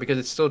pretty sure because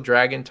it's still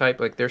dragon type.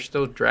 Like, they're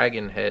still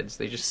dragon heads.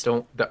 They just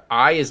don't. The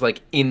eye is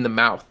like in the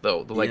mouth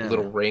though. The like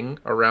little ring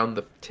around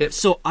the tip.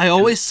 So I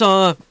always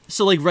saw.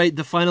 So like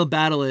the final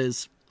battle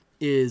is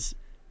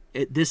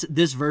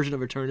this version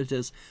of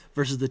Eternatus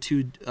versus the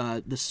two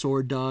the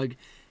sword dog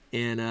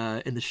and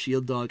the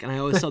shield dog, and I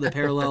always saw the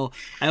parallel.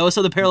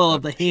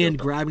 Of the hand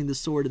grabbing the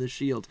sword and the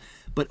shield.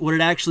 But what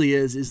it actually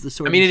is the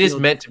sword. I mean, and it shield.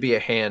 is meant to be a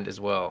hand as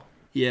well.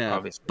 Yeah,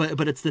 obviously.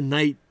 But it's the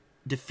knight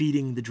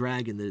defeating the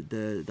dragon,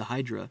 the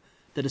Hydra.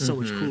 That is so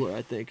much cooler,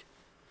 I think.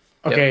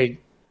 Okay,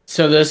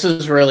 so this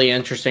is really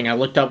interesting. I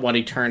looked up what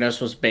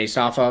Eternatus was based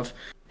off of.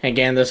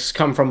 Again, this has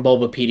come from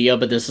Bulbapedia,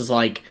 but this is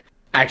like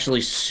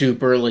actually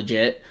super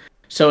legit.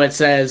 So it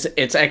says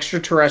its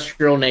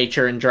extraterrestrial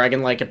nature and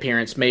dragon-like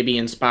appearance may be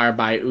inspired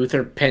by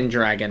Uther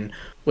Pendragon,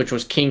 which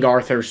was King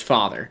Arthur's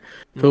father,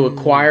 who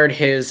acquired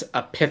his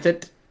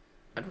epithet,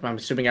 I'm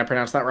assuming I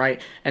pronounced that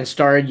right, and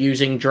started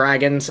using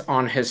dragons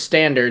on his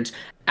standards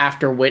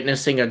after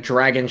witnessing a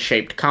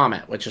dragon-shaped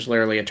comet, which is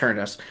literally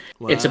Eternatus.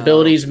 Wow. Its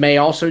abilities may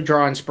also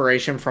draw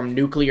inspiration from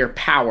nuclear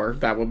power,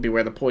 that would be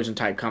where the poison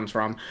type comes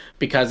from,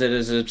 because it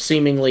is a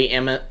seemingly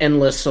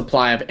endless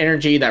supply of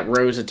energy that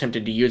Rose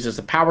attempted to use as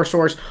a power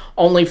source,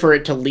 only for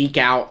it to leak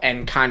out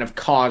and kind of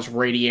cause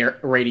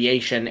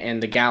radiation in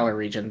the Galar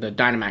region, the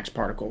Dynamax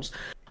particles.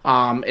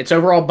 Its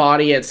overall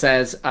body, it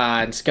says,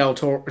 and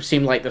skeletal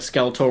seem like the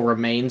skeletal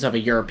remains of a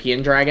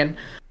European dragon.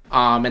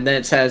 And then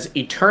it says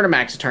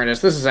Eternamax Eternatus.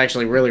 This is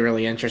actually really,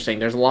 really interesting.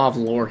 There's a lot of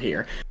lore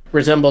here.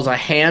 Resembles a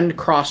hand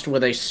crossed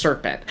with a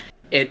serpent.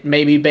 It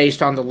may be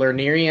based on the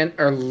Lernian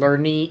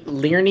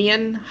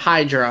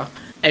Hydra,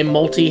 a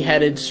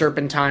multi-headed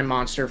serpentine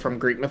monster from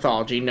Greek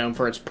mythology, known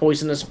for its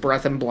poisonous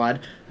breath and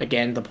blood,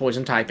 again, the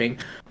poison typing,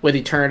 with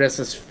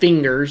Eternatus'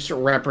 fingers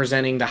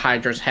representing the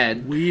Hydra's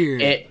head.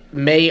 Weird. It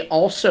may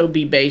also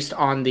be based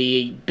on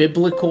the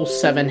biblical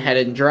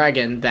seven-headed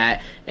dragon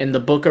that, in the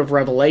Book of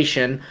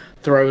Revelation,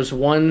 throws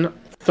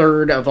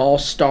 1/3 of all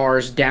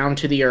stars down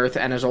to the earth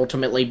and is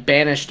ultimately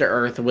banished to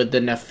earth with the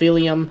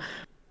Nephilim,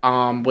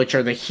 which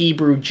are the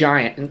Hebrew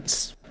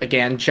giants,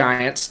 again,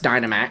 giants,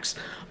 Dynamax,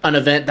 an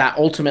event that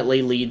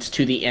ultimately leads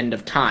to the end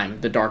of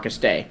time, the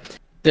darkest day.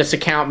 This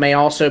account may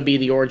also be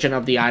the origin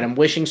of the item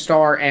Wishing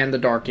Star and the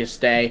Darkest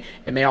Day.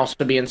 It may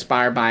also be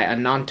inspired by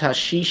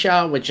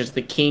Anantashisha, which is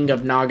the king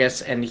of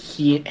Nagas and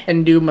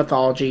Hindu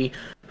mythology,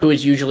 who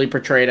is usually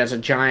portrayed as a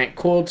giant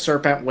coiled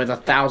serpent with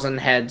 1,000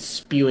 heads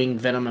spewing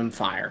venom and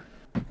fire.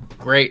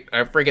 Great.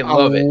 I freaking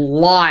love it. A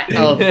lot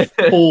of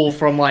pull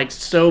from like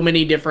so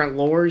many different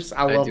lores.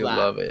 I love that. I do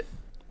love it.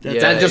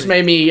 That just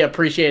made me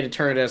appreciate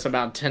Eternatus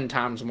about 10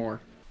 times more.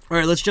 All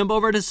right, let's jump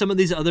over to some of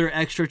these other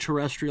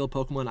extraterrestrial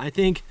Pokemon. I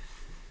think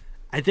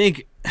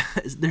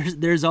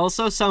there's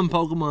also some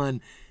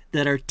Pokemon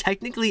that are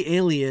technically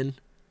alien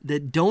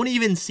that don't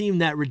even seem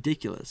that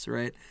ridiculous,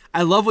 right?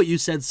 I love what you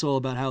said, Soul,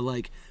 about how,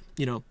 like,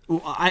 you know,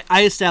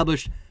 I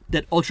established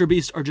that Ultra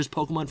Beasts are just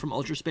Pokemon from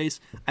Ultra Space.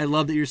 I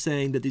love that you're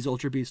saying that these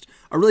Ultra Beasts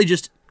are really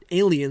just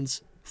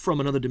aliens from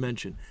another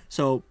dimension.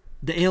 So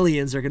the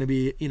aliens are going to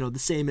be, you know, the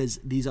same as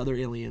these other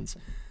aliens,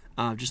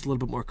 just a little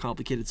bit more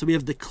complicated. So we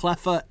have the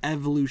Cleffa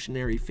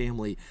evolutionary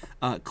family.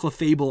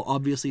 Clefable,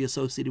 obviously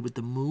associated with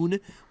the moon,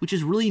 which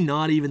is really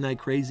not even that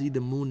crazy.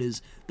 The moon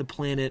is the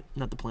planet,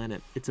 not the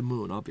planet, it's a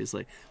moon,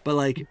 obviously. But,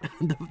 like,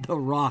 the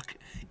rock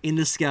in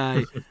the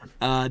sky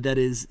that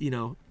is, you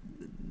know,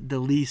 the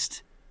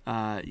least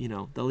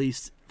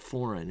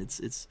foreign.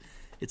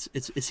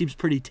 It seems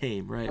pretty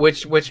tame, right?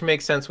 Which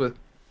makes sense with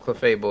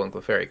Clefable and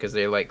Clefairy because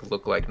they like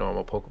look like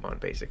normal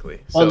Pokemon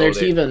basically. Well,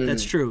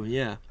 that's true.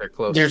 Yeah, they're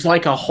close. There's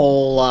like a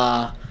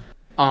whole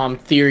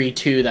theory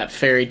too that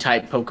fairy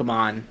type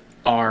Pokemon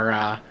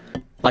are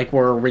like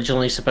were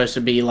originally supposed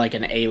to be like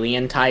an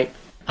alien type.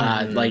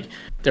 Like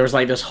there was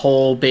like this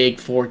whole big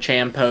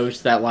 4chan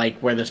post that like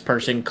where this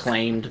person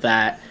claimed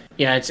that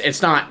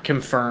it's not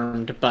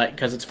confirmed, but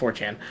because it's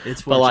 4chan,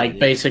 but like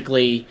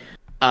basically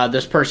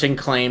this person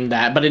claimed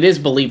that, but it is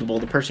believable.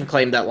 The person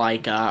claimed that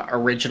like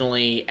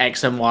originally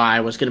X and Y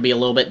was going to be a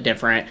little bit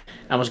different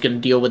and was going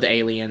to deal with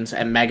aliens,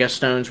 and Mega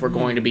Stones were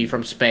going to be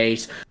from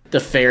space. The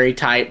fairy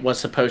type was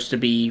supposed to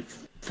be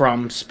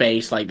from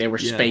space, like they were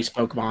space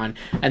Pokemon,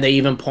 and they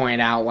even point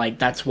out like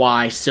that's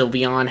why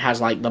Sylveon has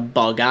like the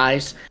bug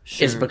eyes,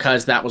 is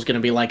because that was going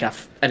to be like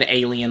an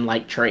alien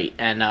like trait,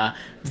 and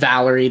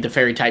Valerie, the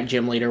fairy type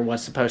gym leader,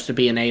 was supposed to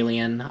be an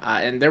alien,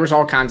 and there was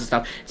all kinds of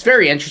stuff. It's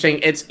very interesting.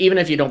 It's, even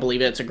if you don't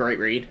believe it, it's a great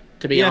read,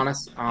 to be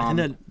honest. I think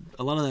that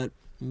a lot of that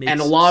makes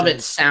and a lot of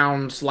it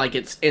sounds like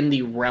it's in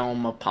the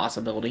realm of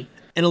possibility,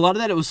 and a lot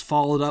of that it was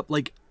followed up,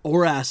 like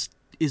Oras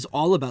is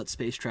all about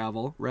space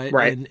travel, right?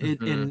 And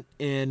it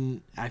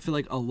and I feel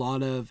like a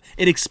lot of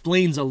it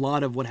explains a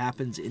lot of what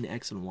happens in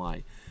X and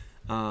Y,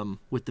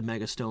 with the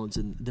Mega Stones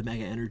and the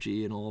Mega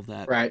Energy and all of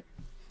that. Right.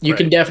 You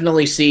can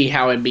definitely see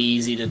how it'd be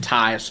easy to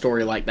tie a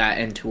story like that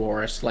into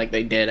Oris, like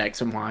they did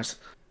X and Y's.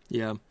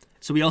 Yeah.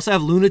 So we also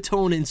have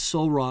Lunatone and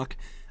Solrock.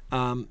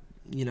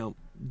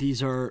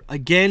 These are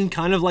again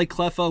kind of like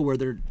Cleffa, where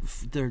they're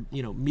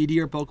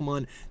meteor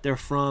Pokemon. They're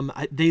from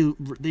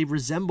they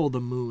resemble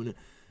the moon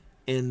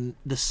in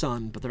the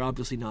sun, but they're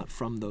obviously not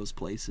from those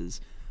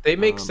places. They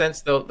make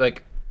sense though,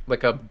 like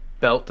a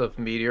belt of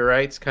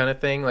meteorites kind of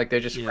thing. Like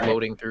they're just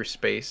floating through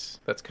space.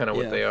 That's kind of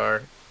what they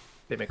are.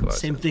 They make a lot of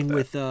sense. Same thing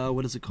with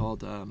what is it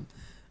called?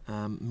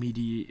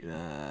 Minior.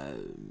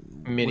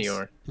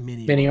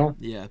 Minior.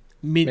 Yeah.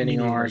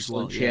 Minior is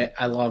legit.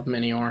 Yeah. I love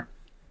Minior.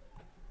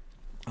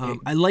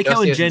 I like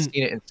how in Gen hasn't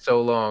seen it in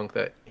so long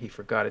that he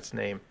forgot its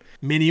name.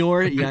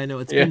 Minior. Yeah, I know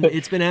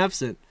it's been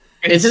absent.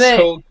 Isn't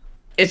it?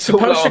 It's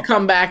supposed to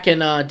come back in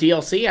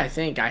DLC, I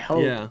think. I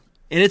hope. Yeah,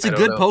 and it's a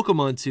good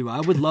Pokemon too. I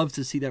would love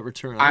to see that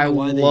return. I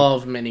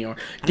love Minior. Dude,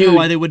 I don't know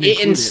why they wouldn't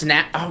include it.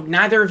 Snap. Oh,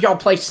 neither of y'all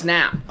play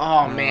Snap.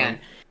 Oh man,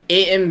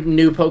 it in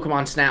new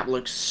Pokemon Snap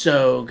looks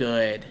so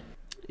good.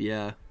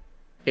 Yeah,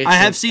 I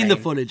have seen the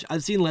footage.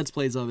 I've seen Let's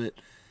Plays of it.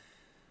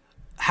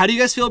 How do you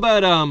guys feel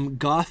about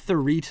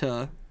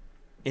Gothorita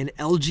and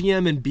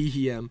LGM and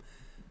BEM?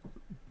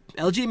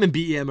 LGM and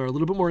BEM are a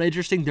little bit more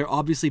interesting. They're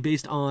obviously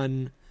based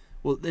on.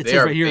 Well, it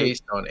says right here.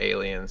 Based on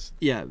aliens.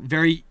 Yeah,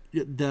 very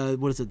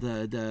what is it?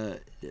 The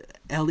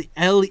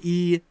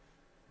LE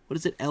what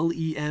is it?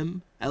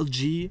 LEM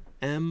LGM.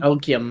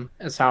 LGM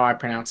is how I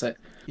pronounce it.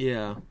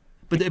 Yeah,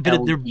 but they're based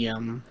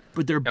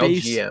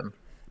LGM.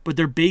 But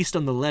they're based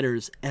on the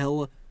letters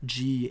L,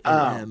 G,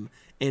 and M,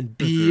 and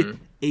B,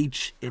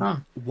 H,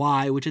 and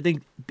Y, which I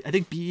think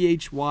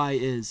BHY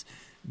is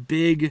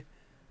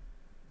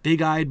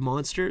big-eyed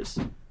monsters.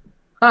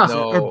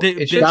 No, or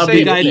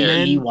big-eyed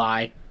men.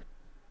 EY.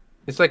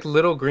 It's like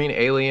little green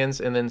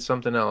aliens and then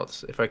something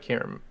else. If I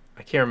can't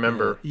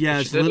remember. Yeah,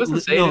 it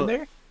doesn't say it in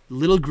there.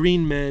 Little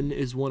green men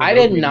is one. I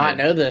did not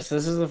know this.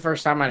 This is the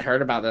first time I'd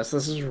heard about this.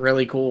 This is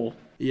really cool.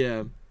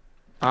 Yeah,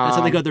 that's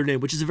how they got their name,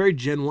 which is a very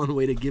Gen 1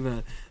 way to give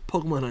a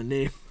Pokemon a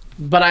name.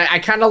 But I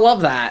kind of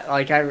love that.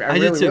 Like I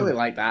really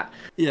like that.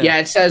 Yeah,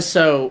 it says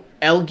so.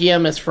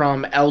 Elgium is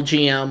from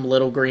LGM,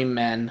 Little Green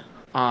Men,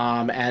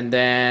 and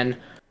then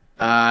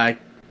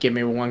give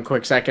me one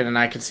quick second, and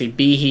I can see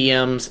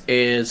Behemoths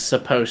is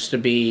supposed to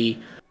be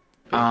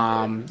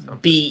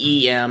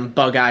BEM,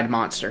 Bug-Eyed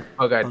Monster.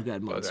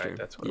 Bug-Eyed Monster.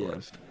 That's what it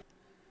was.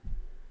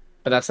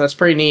 But that's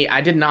pretty neat. I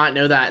did not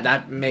know that.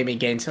 That made me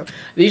gain some.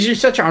 These are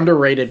such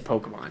underrated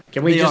Pokemon.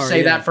 Can we just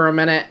say that for a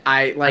minute?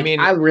 I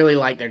really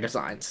like their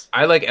designs.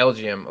 I like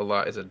LGM a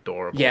lot. It's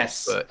adorable.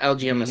 Yes, but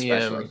LGM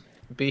especially.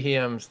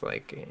 BEM's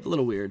like a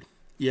little weird.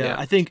 Yeah,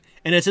 I think,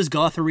 and it says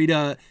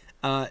Gothorita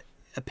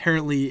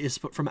apparently is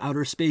from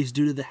outer space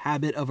due to the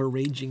habit of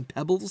arranging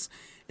pebbles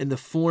in the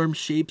form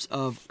shapes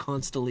of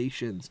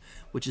constellations,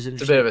 which is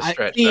interesting. It's a bit of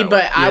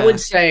a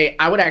stretch.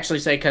 I would actually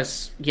say,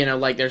 because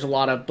like there's a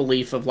lot of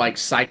belief of like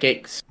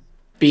psychics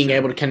being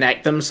able to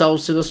connect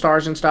themselves to the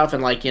stars and stuff,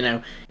 and like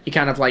you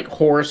kind of like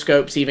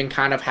horoscopes even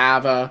kind of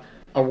have a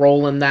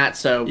role in that.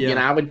 So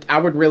I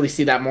would really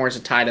see that more as a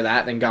tie to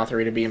that than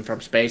Gothorita being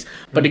from space.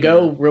 But to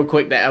go real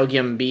quick, the Elgium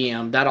and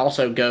BM, that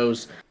also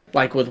goes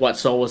like with what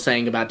Soul was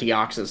saying about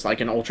Deoxys, like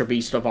an Ultra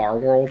Beast of our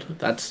world.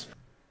 That's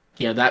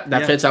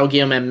that fits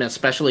Elgium and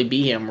especially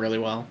BM really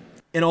well.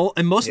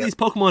 And most of these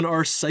Pokemon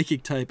are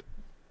Psychic type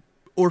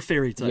or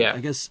Fairy type. Yeah. I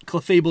guess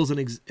Clefable's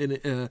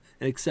an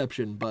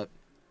exception, but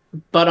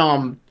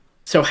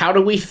so how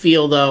do we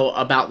feel though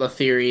about the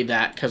theory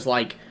that because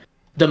like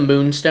the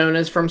Moonstone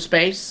is from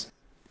space,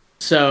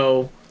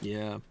 so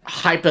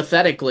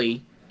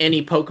hypothetically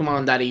any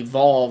Pokemon that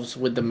evolves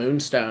with the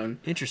Moonstone,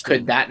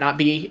 could that not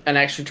be an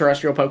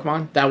extraterrestrial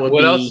Pokemon? That would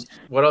be.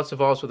 What else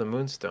evolves with a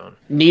Moonstone?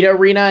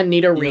 Nidorina and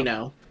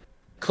Nidorino,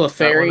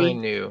 Clefairy,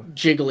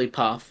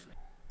 Jigglypuff,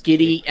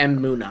 Skitty,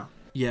 and Munna.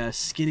 Yeah, the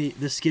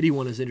Skitty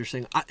one is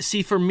interesting.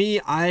 See, for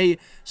me,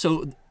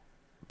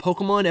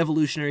 Pokemon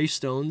evolutionary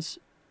stones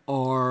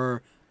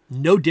are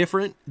no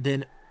different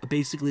than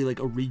basically like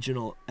a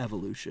regional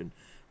evolution,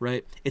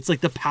 right? It's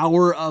like the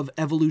power of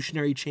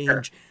evolutionary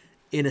change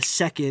in a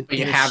second But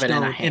you in a have it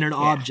stone, in a hand, in an yeah.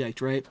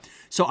 object, right?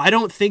 So I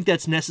don't think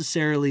that's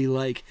necessarily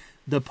like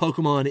the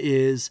Pokemon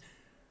is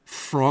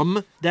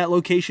from that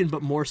location,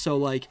 but more so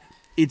like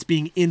it's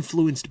being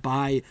influenced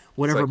by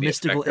whatever like the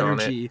mystical effect on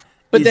it. energy.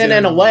 But is then in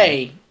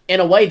in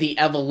a way, the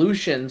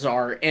evolutions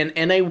are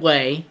in a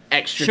way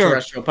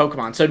extraterrestrial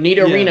Pokemon. So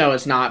Nidorino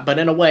is not, but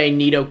in a way,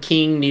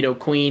 Nidoking,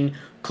 Nidoqueen,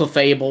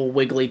 Clefable,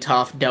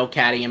 Wigglytuff,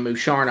 Delcatty, and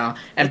Musharna.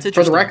 And That's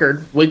for the interesting.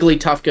 record,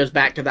 Wigglytuff goes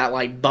back to that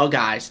like bug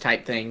eyes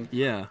type thing.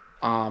 Yeah.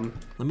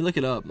 Let me look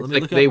it up. Let It's me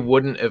like look they up.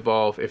 wouldn't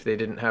evolve if they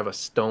didn't have a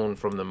stone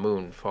from the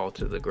moon fall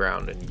to the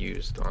ground and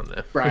used on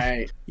them.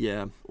 Right.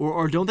 Yeah.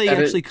 Or don't they That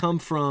is- actually come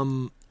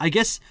from? I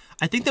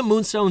think the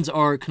Moonstones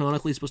are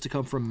canonically supposed to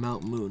come from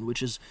Mount Moon,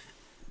 which is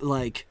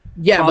like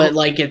But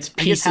like it's I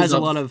guess pieces has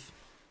of a lot of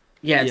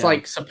it's yeah.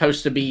 like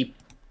supposed to be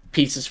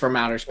pieces from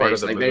outer Part of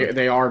space. the Like moon.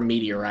 they are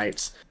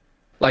meteorites.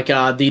 Like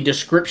the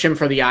description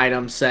for the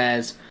item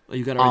says, Oh,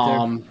 you got it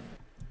right there.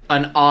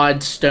 an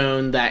odd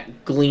stone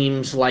that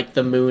gleams like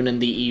the moon in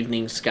the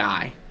evening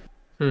sky.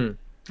 I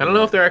don't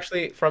know if they're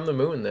actually from the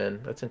moon. Then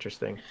that's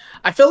interesting.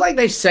 I feel like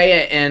they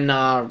say it in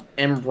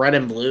red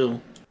and blue.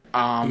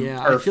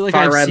 Yeah, Or I feel like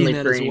Fire I've Red seen Leaf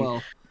that Green. as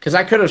well. Because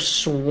I could have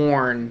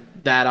sworn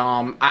that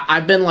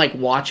I've been like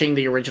watching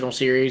the original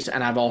series,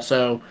 and I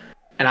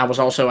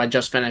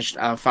just finished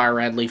Fire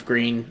Red Leaf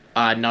Green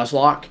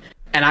Nuzlocke,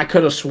 and I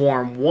could have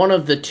sworn one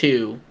of the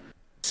two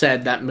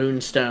said that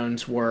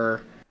moonstones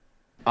were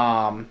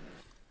from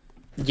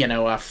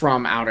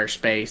outer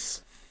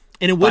space.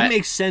 And it would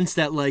make sense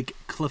that like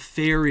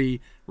Clefairy,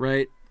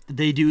 right?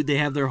 They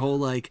have their whole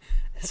like,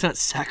 it's not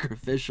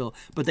sacrificial,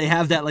 but they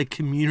have that like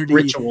community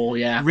Ritual,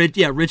 yeah.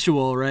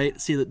 Ritual, right?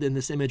 See that in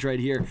this image right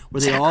here,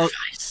 where they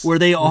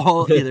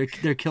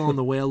Sacrifice. they're killing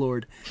the whale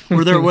lord,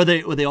 where they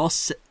all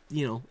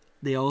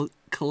they all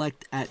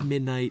collect at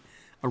midnight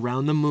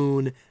around the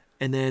moon,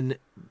 and then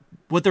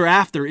what they're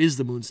after is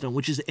the moonstone,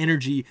 which is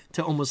energy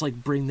to almost like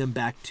bring them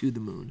back to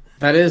the moon.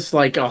 That is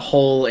like a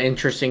whole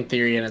interesting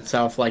theory in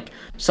itself. Like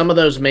some of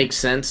those make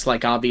sense,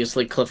 like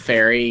obviously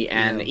Clefairy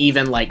and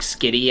even like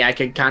Skitty I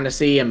could kind of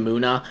see, and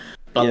Muna.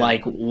 But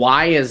like,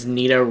 why is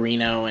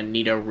Nidorino and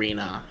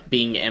Nidorina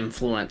being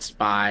influenced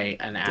by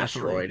an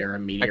asteroid or a I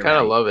meteorite? kind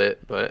of love it,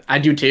 but I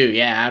do too.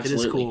 Yeah, It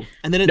absolutely. is cool.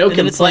 And then No and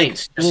then it's like,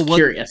 complaints. Just well,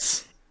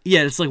 curious.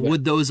 Yeah, it's like,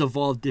 would those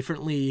evolve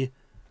differently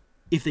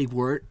if they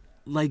weren't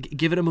like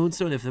given a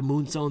moonstone? If the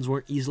moonstones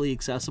weren't easily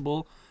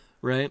accessible,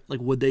 right? Like,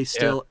 would they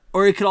still?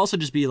 Or it could also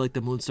just be like the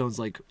moonstones,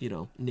 like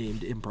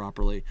named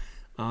improperly.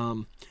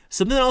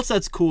 Something else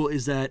that's cool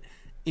is that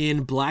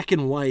in Black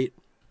and White,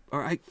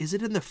 is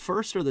it in the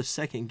first or the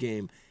second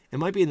game? It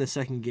might be in the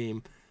second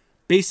game.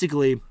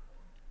 Basically,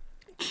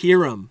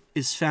 Kyurem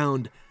is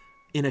found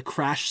in a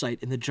crash site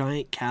in the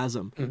giant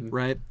chasm,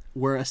 right?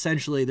 Where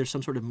essentially there's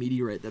some sort of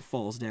meteorite that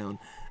falls down.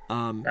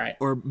 Right.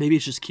 Or maybe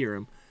it's just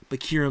Kyurem. But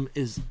Kyurem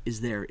is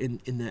there in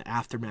the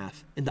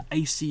aftermath, in the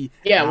icy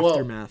Well,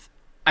 aftermath.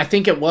 I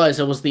think it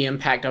was the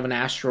impact of an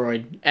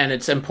asteroid. And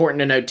it's important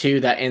to note too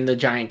that in the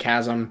giant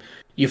chasm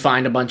you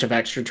find a bunch of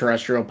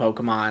extraterrestrial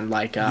Pokemon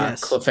like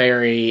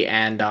Clefairy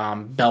and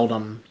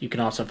Beldum you can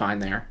also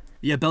find there.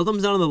 Yeah,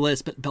 Beldum's not on the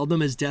list, but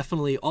Beldum is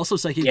definitely also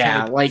psychic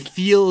Yeah, type. like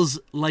feels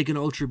like an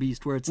Ultra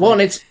Beast, where it's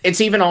and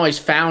it's even always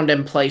found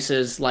in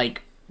places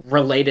like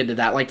related to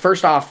that. Like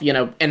first off, in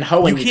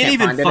Hoenn you can't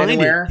even find it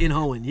anywhere. in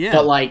Hoenn. Yeah,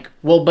 But like,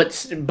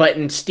 but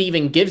and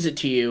Steven gives it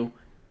to you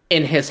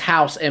in his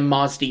house in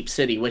Maz Deep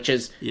City, which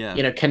is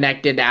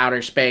connected to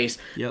outer space.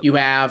 Yep. You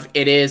have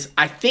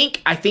I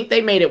think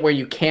they made it where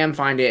you can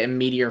find it in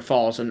Meteor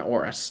Falls in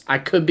Oris. I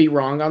could be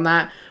wrong on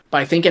that, but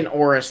I think in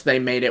Oris they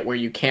made it where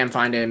you can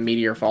find it in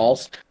Meteor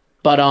Falls.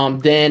 But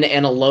then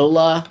in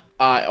Alola,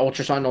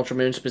 Ultra Sun, Ultra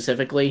Moon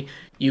specifically,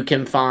 you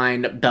can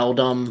find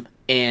Beldum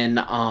in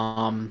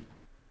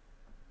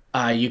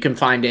you can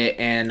find it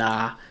in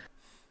that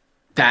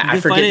I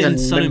forget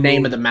the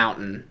name of the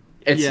mountain.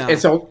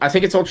 It's I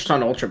think it's Ultra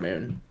Sun, Ultra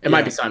Moon. It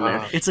might be Sun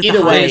Moon. It's like either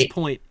the way, highest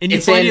point, and you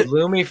find it.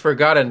 Lumi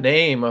forgot a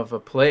name of a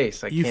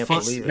place. I can't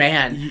believe it.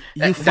 Man,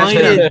 you find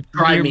it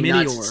drive near me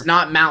nuts. Minior. It's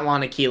not Mount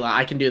Lanakila.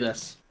 I can do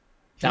this.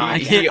 No, I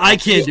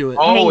can't do it.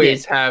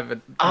 Always have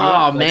it.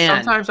 Oh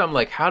man! Sometimes I'm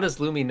like, how does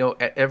Lumi know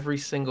at every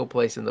single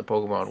place in the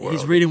Pokemon world?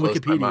 He's reading It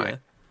blows my Wikipedia. mind.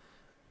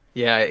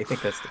 Yeah, I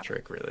think that's the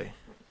trick, really.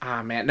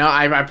 Ah man, no,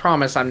 I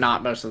promise I'm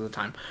not most of the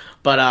time,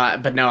 but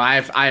no, I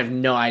have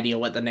no idea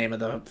what the name of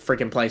the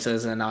freaking place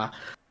is in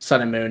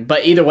Sun and Moon.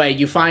 But either way,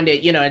 you find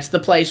it. It's the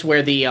place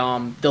where the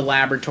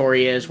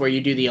laboratory is, where you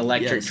do the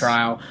electric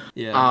trial.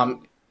 Yeah.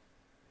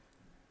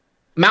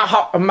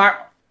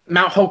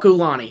 Mount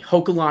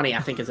Hokulani, I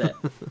think is it.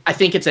 I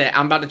think it's it.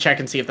 I'm about to check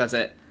and see if that's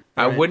it.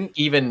 I wouldn't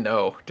even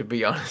know, to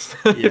be honest,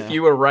 Yeah. if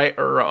you were right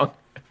or wrong.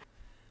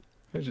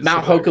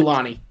 Mount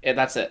Hokulani. Yeah,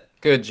 that's it.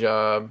 Good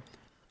job.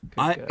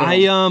 I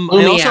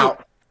Lumi also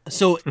out.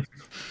 so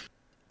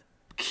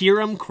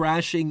Kyurem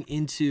crashing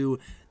into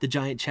the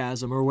giant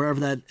chasm or wherever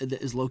that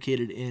is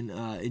located in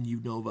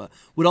Unova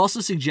would also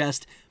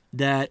suggest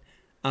that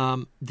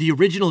The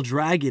original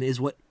dragon is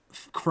what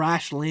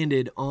crash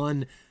landed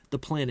on the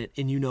planet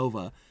in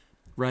Unova,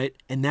 right?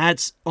 And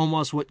that's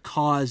almost what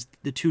caused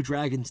the two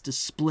dragons to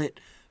split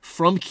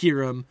from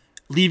Kyurem,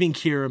 leaving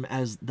Kyurem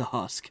as the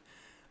husk.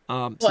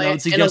 So I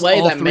would suggest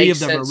all three of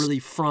them are really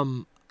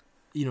from,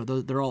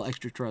 they're all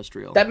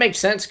extraterrestrial. That makes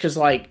sense because,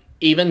 like,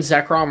 even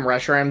Zekrom,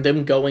 Reshiram,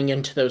 them going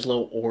into those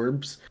little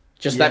orbs,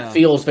 that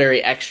feels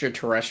very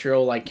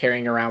extraterrestrial, like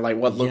carrying around like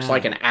what looks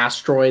like an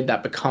asteroid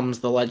that becomes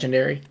the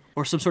legendary.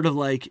 Or some sort of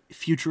like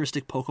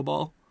futuristic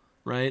Pokeball,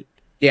 right?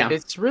 Yeah.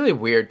 It's really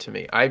weird to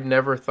me. I've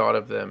never thought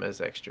of them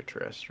as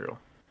extraterrestrial.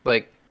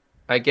 Like,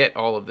 I get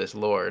all of this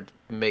lore. It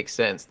makes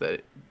sense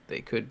that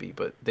they could be,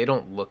 but they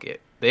don't look it.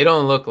 They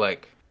don't look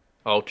like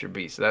Ultra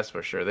Beast, that's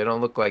for sure. They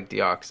don't look like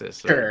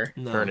Deoxys or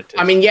Eternatus.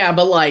 I mean, yeah,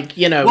 but like,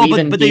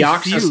 even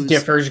Deoxys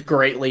differs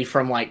greatly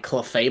from like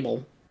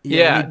Clefable.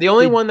 Yeah, the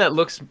only one that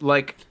looks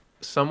like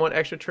somewhat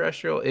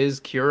extraterrestrial is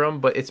Kyurem,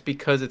 but it's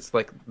because it's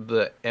like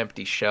the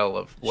empty shell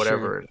of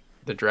whatever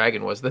the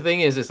dragon was. The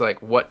thing is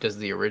like, what does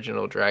the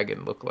original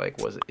dragon look like?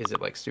 Is it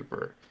like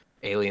super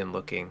alien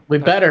looking? We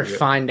better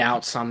find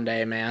out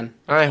someday, man.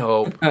 I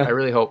hope. I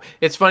really hope.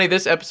 It's funny,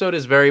 this episode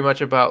is very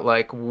much about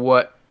like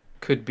what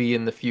could be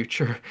in the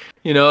future.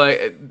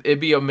 It'd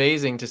be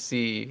amazing to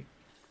see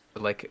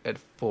like a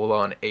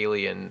full-on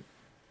alien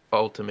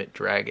ultimate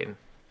dragon.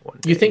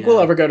 You think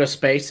we'll ever go to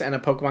space in a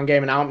Pokemon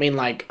game? And I don't mean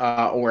like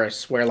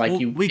Oris, where like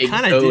we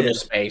kind of go to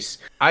space.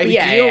 I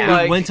feel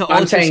like we went to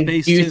Ultra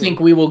Space. Do you think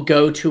we will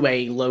go to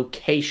a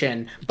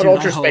location? But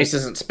Ultra Space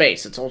isn't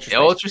space; it's Ultra Space.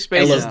 Ultra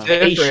Space is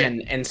location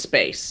in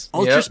space.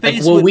 Ultra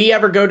Space. Will we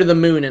ever go to the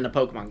moon in a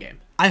Pokemon game?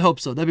 I hope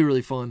so. That'd be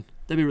really fun.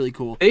 That'd be really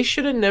cool. They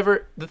should have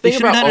never. The thing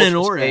about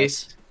Ultra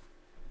Space.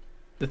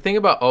 The thing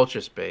about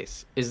Ultra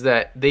Space is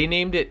that they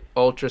named it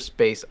Ultra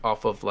Space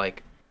off of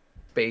like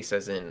space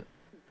as in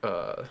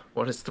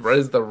what is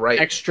the right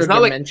extra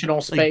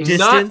dimensional space, like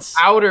not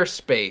outer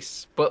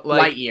space, but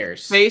like light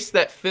years, space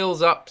that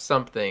fills up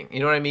something. You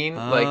know what I mean?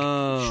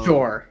 Like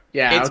sure,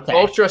 yeah, it's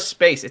ultra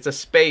space. It's a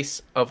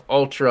space of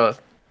ultra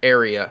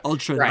area.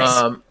 Ultra.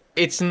 Right.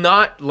 It's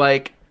not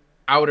like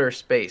outer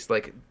space,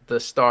 like the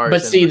stars.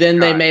 But see, then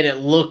they made it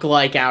look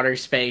like outer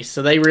space,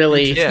 so they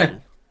really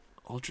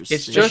Ultra. They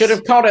should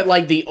have called it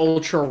like the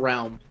Ultra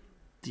Realm.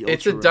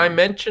 It's a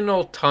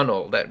dimensional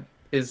tunnel that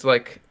is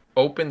like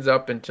opens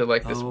up into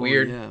like this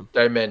weird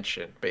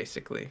dimension,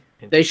 basically.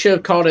 They should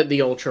have called it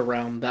the Ultra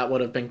Realm. That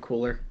would have been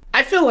cooler.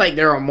 I feel like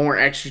there are more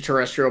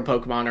extraterrestrial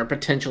Pokemon or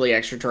potentially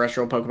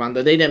extraterrestrial Pokemon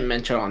that they didn't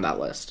mention on that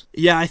list.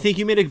 Yeah, I think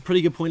you made a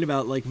pretty good point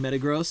about like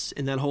Metagross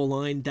in that whole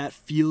line. That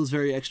feels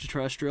very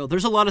extraterrestrial.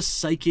 There's a lot of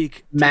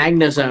psychic.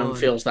 Magnezone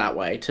feels that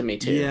way to me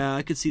too. Yeah,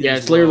 I could see that. Yeah,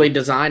 it's literally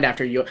designed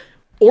after you.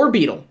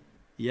 Orbeetle.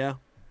 Yeah.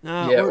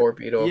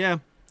 Orbeetle. Yeah,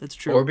 that's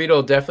true.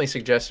 Orbeetle definitely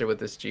suggested with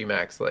this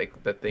Gmax, like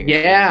that thing.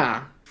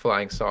 Yeah.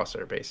 Flying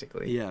saucer,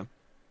 basically. Yeah.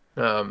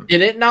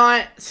 Did it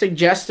not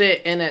suggest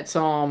it in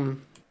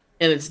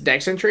its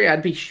Dex entry?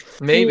 I'd be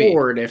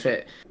floored if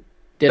it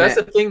did. That's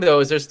the thing, though,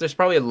 is there's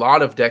probably a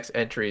lot of Dex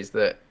entries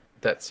that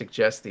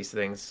suggest these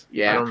things.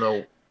 Yeah. I don't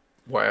know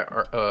why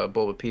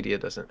Bulbapedia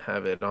doesn't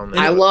have it on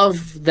there. I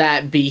love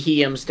that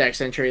Behemoth's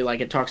Dex entry. Like,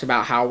 it talks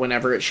about how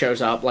whenever it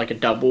shows up, like a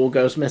double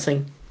goes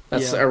missing.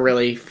 That's a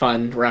really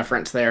fun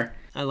reference there.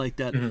 I like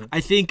that. Mm-hmm.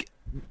 I think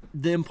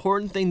the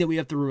important thing that we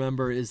have to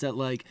remember is that,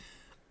 like,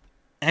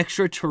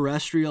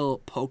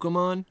 extraterrestrial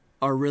Pokemon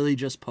are really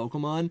just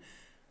Pokemon.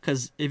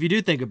 Because if you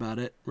do think about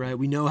it, right,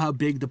 we know how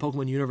big the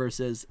Pokemon universe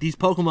is. These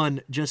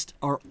Pokemon just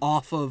are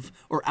off of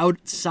or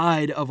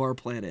outside of our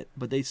planet,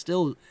 but they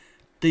still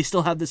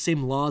have the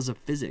same laws of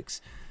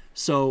physics.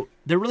 So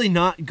they're really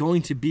not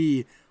going to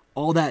be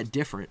all that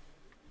different.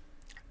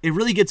 It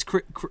really gets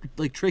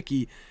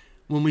tricky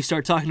when we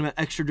start talking about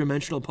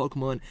extra-dimensional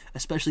Pokemon,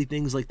 especially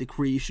things like the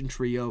Creation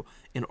Trio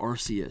and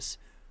Arceus.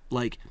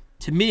 Like,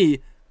 to me,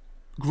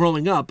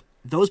 growing up,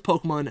 those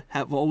Pokemon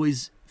have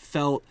always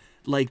felt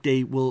like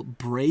they will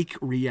break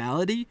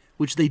reality,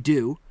 which they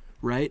do,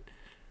 right?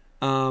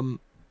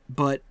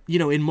 But,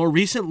 in more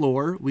recent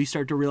lore, we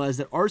start to realize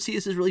that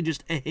Arceus is really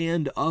just a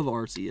hand of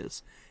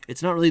Arceus.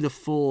 It's not really the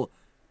full,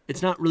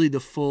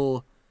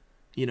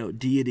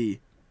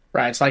 deity.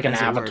 Right, it's like an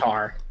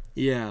avatar.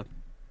 Yeah.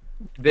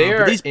 They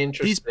are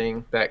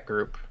interesting, that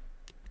group.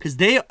 Because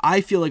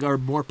I feel like, are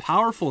more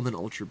powerful than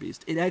Ultra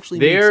Beast. It actually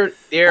makes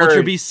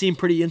Ultra Beast seem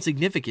pretty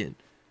insignificant.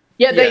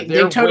 Yeah, they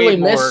totally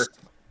missed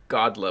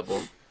God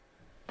level.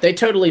 They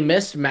totally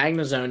missed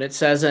Magnezone. It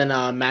says in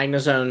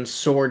Magnezone's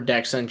Sword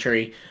Dex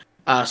entry,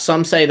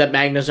 some say that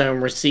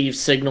Magnezone receives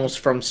signals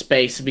from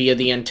space via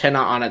the antenna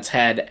on its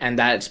head, and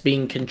that it's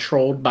being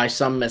controlled by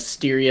some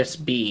mysterious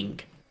being.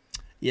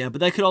 Yeah,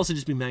 but that could also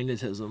just be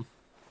magnetism.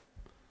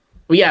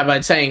 Well, yeah, but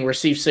it's saying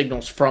receive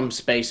signals from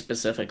space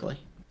specifically.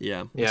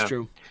 Yeah, that's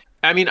true.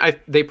 I mean,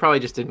 they probably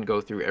just didn't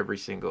go through every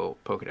single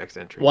Pokedex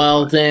entry.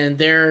 Well, then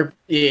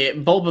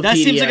Bulbapedia. That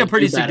seems like a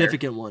pretty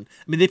significant one.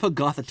 I mean, they put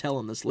Gothitelle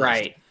on this list.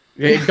 Right.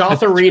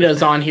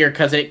 Gothorita's on here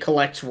because it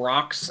collects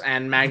rocks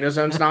and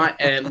Magnezone's not,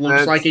 and it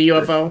looks like a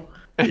UFO.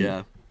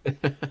 Yeah.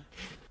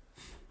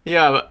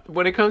 Yeah, but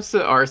when it comes to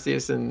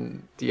Arceus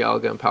and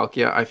Dialga and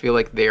Palkia, I feel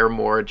like they're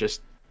more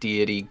just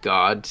deity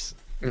gods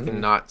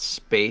and not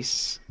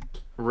space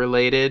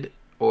related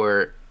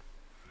or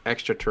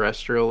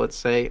extraterrestrial, let's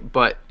say.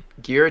 But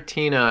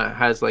Giratina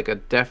has like a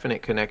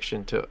definite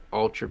connection to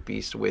Ultra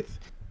Beast with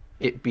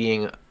it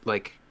being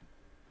like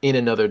in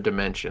another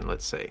dimension,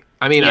 let's say.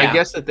 I mean, I Yeah.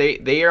 guess that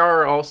they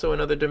are also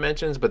in other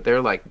dimensions, but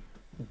they're like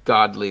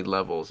godly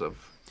levels of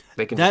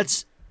they can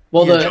That's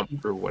Well, yeah, the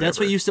jump through whatever. that's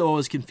what used to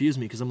always confuse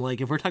me because I'm like,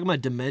 if we're talking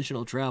about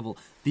dimensional travel,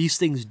 these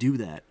things do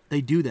that.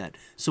 They do that.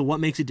 So what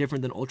makes it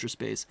different than ultra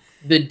space?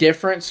 the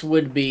difference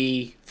would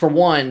be, for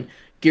one,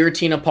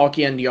 Giratina,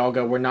 Palkia, and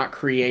Dialga were not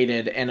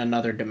created in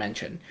another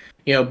dimension.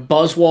 You know,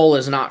 Buzzwole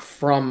is not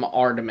from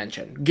our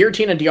dimension.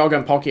 Giratina, Dialga,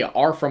 and Palkia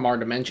are from our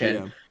dimension.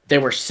 Yeah. They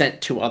were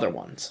sent to other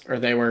ones, or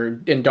they were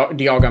in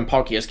Dialga and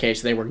Palkia's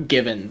case, they were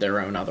given their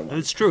own other ones.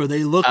 That's true.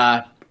 They look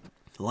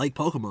like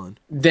Pokemon.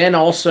 Then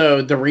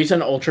also, the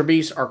reason Ultra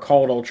Beasts are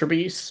called Ultra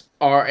Beasts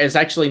is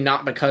actually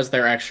not because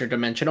they're extra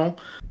dimensional,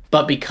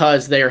 but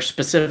because they are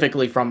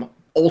specifically from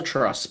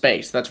Ultra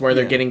space. That's where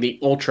they're Yeah. getting the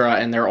Ultra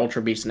and their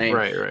Ultra Beast name.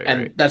 Right.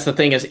 And that's the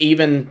thing, is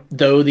even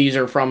though these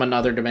are from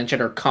another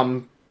dimension or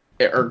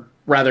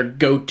rather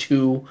go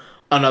to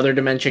another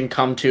dimension,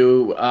 come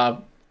to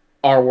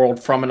our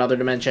world from another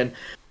dimension,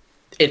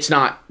 it's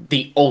not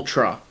the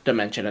ultra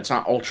dimension. It's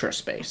not ultra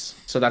space.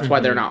 So that's why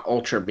they're not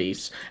ultra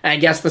beasts. And I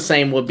guess the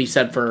same would be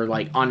said for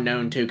like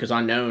Unknown too, because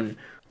Unknown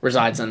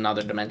resides in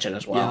another dimension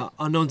as Yeah, well.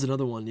 Unknown's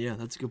another one. Yeah,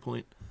 that's a good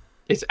point.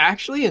 It's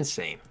actually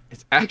insane.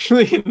 It's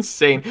actually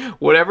insane.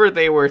 Whatever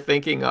they were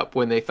thinking up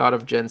when they thought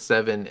of Gen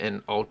 7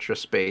 and Ultra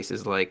Space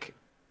is like,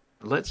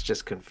 let's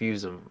just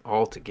confuse them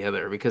all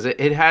together because it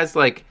has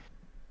like,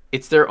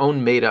 it's their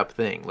own made up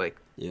thing. Like,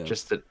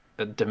 just a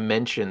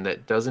dimension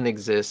that doesn't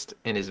exist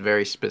and is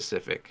very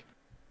specific.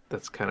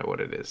 That's kind of what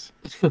it is.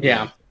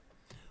 Yeah.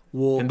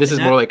 Well, And this is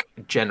more like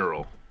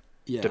general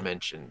yeah.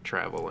 dimension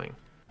traveling.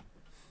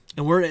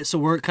 And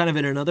we're kind of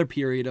in another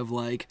period of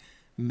like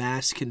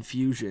mass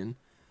confusion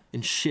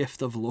and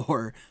shift of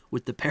lore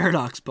with the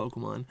paradox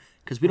Pokemon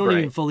because we don't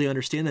even fully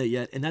understand that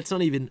yet, and that's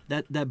not even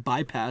that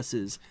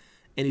bypasses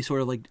any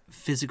sort of like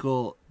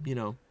physical,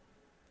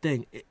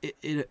 thing.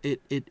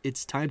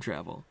 It's time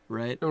travel,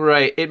 right?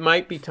 Right. It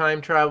might be time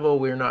travel,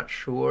 we're not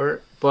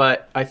sure,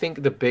 but I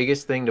think the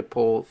biggest thing to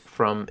pull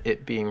from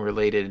it being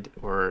related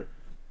or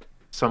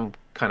some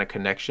kind of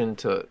connection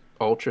to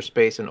Ultra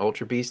Space and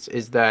Ultra Beasts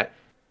is that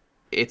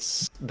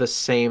it's the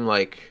same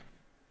like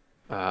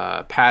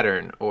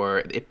pattern, or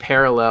it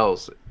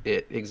parallels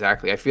it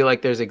exactly. I feel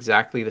like there's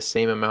exactly the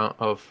same amount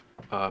of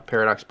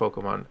Paradox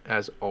Pokemon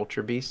as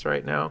Ultra Beasts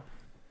right now.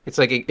 It's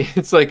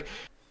like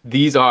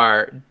these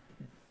are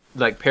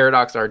like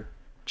Paradox are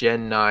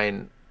Gen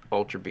 9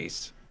 Ultra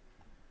Beasts,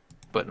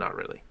 but not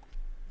really.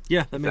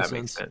 Yeah, that If makes that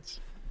sense. makes sense.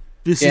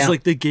 This is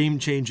like the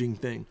game-changing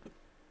thing.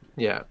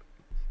 Yeah,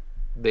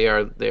 they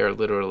are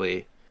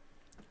literally.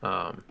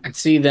 And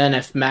see, then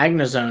if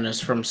Magnezone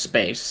is from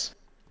space,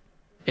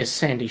 is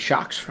Sandy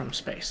Shocks from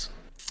space?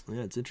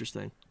 Yeah, it's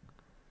interesting.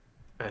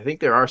 I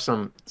think there are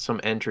some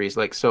entries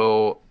like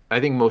so. I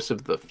think most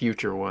of the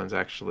future ones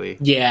actually.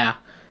 Yeah.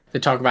 They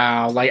talk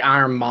about like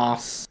Iron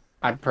Moss.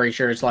 I'm pretty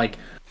sure it's like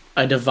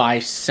a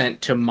device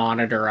sent to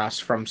monitor us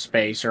from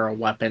space, or a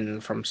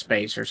weapon from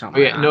space, or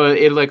something. Oh yeah, no,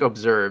 it like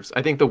observes.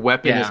 I think the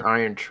weapon is Yeah.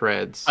 Iron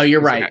Treads. Oh, you're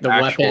It's like right. an The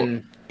actual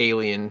weapon.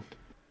 alien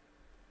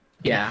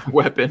Yeah.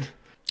 weapon,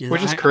 Yeah,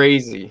 which is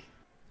crazy.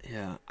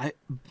 Yeah, I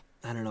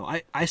don't know.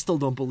 I still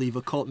don't believe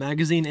Occult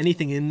Magazine.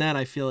 Anything in that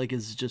I feel like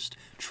is just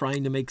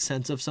trying to make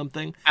sense of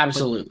something.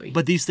 Absolutely.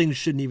 But these things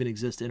shouldn't even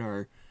exist in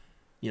our,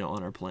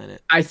 on our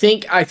planet. I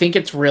think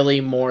it's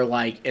really more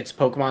like it's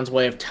Pokemon's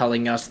way of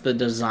telling us the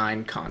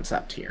design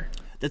concept here.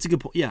 That's a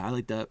good point. Yeah, I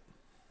like that.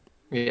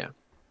 Yeah.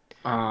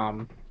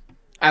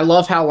 I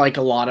love how like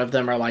a lot of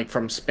them are like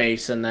from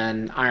space, and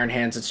then Iron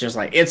Hands, it's just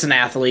like it's an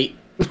athlete.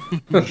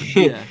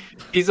 Yeah.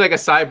 He's like a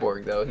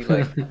cyborg though. He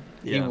like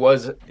he Yeah.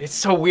 was. It's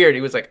so weird.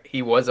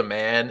 He was a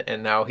man,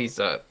 and now he's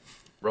a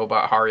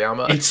robot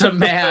Hariyama. It's a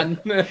man.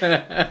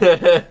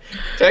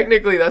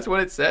 Technically, that's what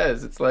it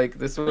says. It's like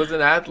this was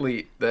an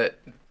athlete that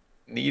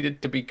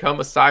needed to become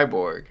a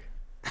cyborg.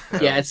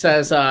 Yeah, it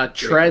says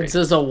Treads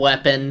is a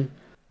weapon.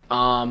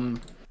 I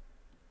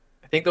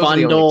think those are the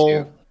only Bundle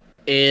two.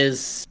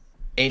 is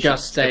Ancient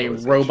just a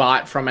civilization.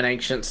 robot from an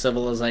ancient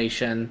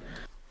civilization.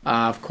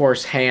 Of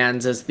course,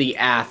 Hands is the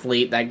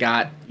athlete that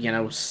got,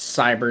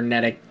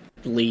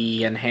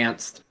 cybernetically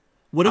enhanced.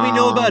 What do we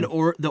know about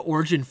the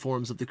origin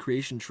forms of the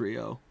creation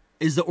trio?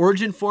 Is the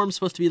origin form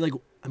supposed to be like?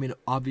 I mean,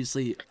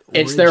 obviously,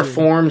 It's their origin-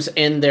 forms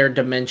in their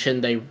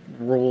dimension they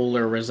rule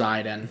or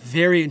reside in.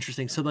 Very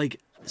interesting. So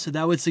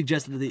that would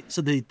suggest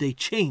that they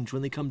change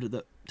when they come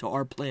to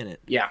our planet.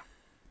 Yeah.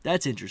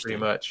 That's interesting.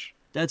 Pretty much.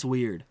 That's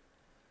weird.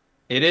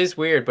 It is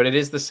weird, but it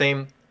is the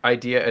same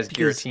idea as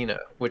Because- Giratina,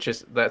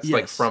 that's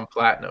like Yes. from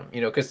Platinum.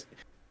 Because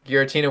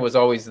Giratina was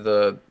always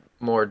the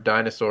more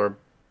dinosaur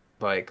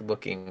like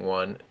looking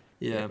one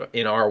Yeah.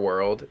 in our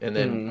world, and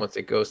then once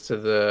it goes to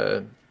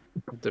the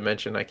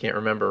dimension I can't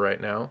remember right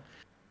now,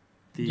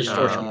 The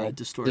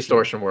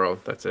Distortion World.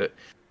 That's it.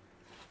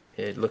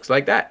 It looks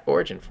like that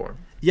origin form.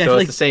 Yeah, so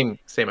it's it's the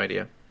same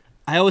idea.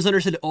 I always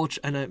understood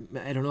Ultra, and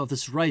I don't know if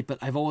this is right, but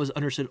I've always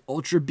understood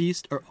Ultra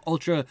Beast or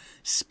Ultra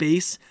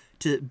Space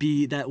to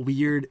be that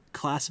weird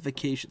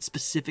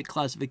specific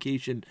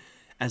classification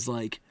as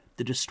like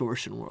the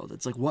Distortion World.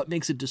 It's like, what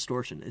makes it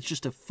Distortion? It's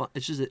just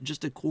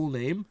just a cool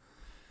name.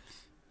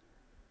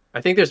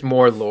 I think there's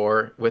more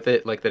lore with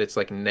it, like that it's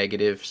like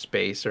negative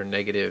space or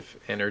negative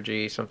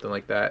energy, something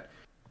like that.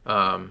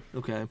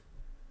 Okay.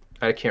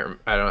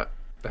 I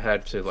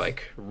had to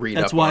like read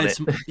that's up why on it's,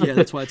 it. Yeah,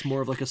 that's why it's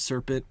more of like a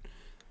serpent.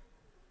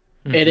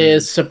 It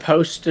is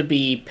supposed to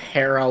be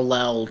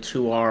parallel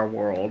to our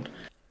world.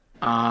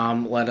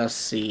 Let us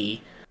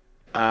see.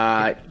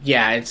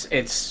 Yeah,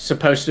 it's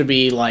supposed to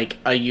be like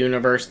a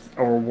universe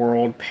or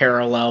world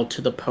parallel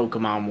to the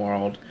Pokemon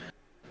world.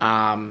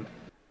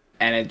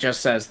 And it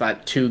just says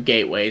that 2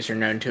 gateways are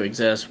known to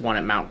exist, one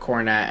at Mount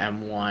Coronet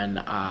and one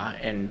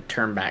in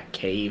Turnback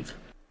Cave.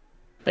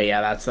 But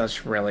yeah,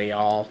 that's really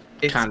all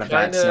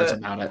that says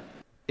about it.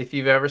 If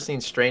you've ever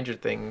seen Stranger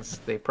Things,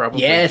 they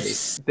probably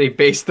yes, they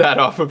based that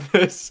off of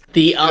this.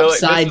 The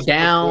Upside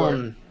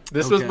Down.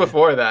 This was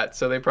before that,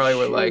 so they probably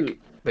were like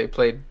they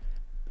played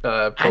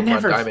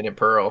Pokemon Diamond and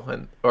Pearl,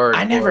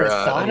 I never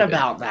thought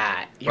about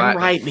that. You're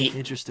right.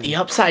 Interesting. The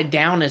Upside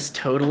Down is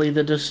totally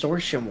the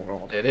Distortion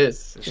World. It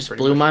is. Just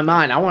blew my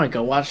mind. I want to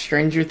go watch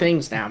Stranger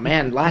Things now.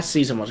 Man, last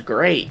season was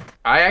great.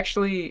 I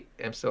actually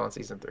am still on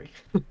season 3.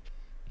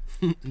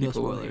 No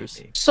spoilers.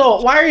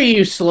 So why are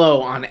you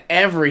slow on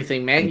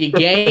everything, man? Your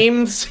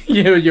games,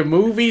 your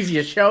movies,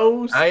 your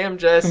shows. I am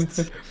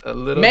just a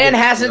little. Man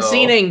hasn't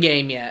seen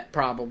Endgame yet,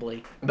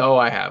 probably. No,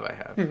 I have. I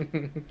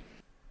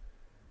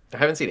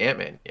haven't seen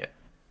Ant-Man yet.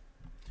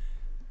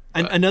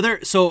 And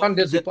on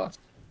Disney Plus.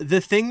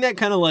 The thing that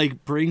kind of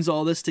like brings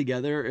all this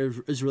together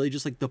is really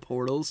just like the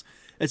portals.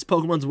 It's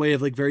Pokemon's way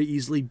of like very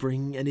easily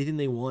bringing anything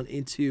they want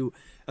into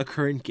a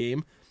current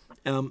game.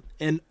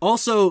 And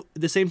also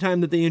at the same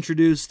time that they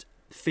introduced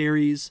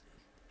fairies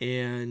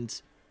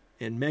and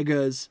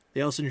megas,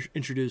 they also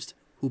introduced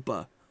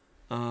Hoopa.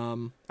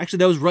 Actually,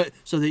 that was right.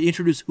 So they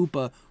introduced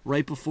Hoopa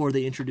right before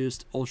they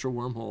introduced Ultra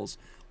Wormholes,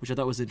 which I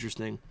thought was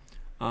interesting.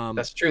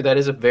 That's true. That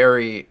is a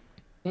very,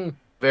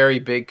 very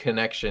big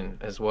connection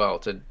as well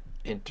to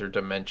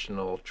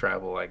interdimensional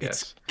travel, I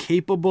guess. It's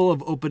capable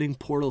of opening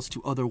portals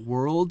to other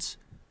worlds,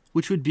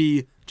 which would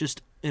be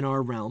just in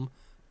our realm,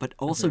 but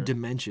also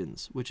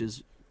dimensions, which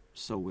is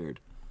so weird.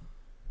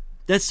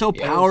 That's so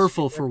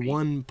powerful for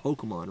one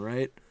Pokemon,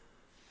 right?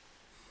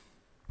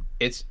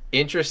 It's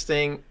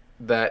interesting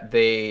that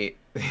they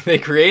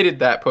created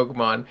that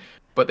Pokemon,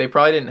 but they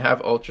probably didn't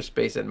have Ultra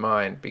Space in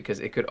mind because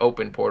it could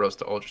open portals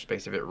to Ultra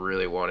Space if it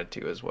really wanted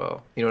to as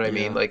well. You know what I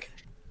mean? Like,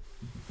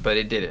 but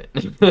it didn't.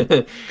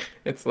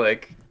 It's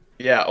like,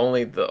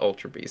 only the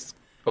Ultra Beasts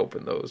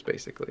open those,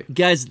 basically.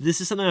 Guys,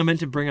 this is something I meant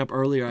to bring up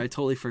earlier. I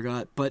totally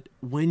forgot. But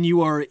when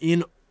you are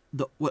in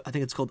what I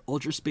think it's called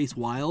Ultra Space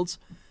Wilds,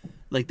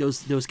 like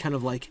those kind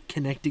of like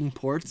connecting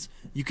ports,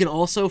 you can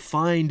also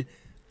find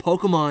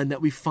Pokemon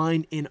that we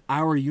find in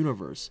our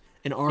universe,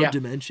 in our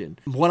dimension.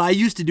 What I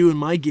used to do in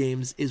my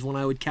games is when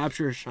I would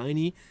capture a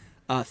shiny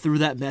through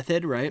that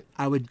method, right?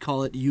 I would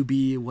call it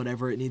UB,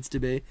 whatever it needs to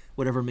be,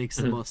 whatever makes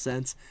the most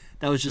sense.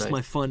 That was just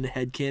my fun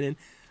headcanon.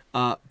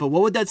 But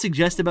what would that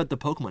suggest about the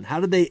Pokemon? How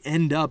did they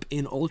end up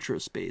in Ultra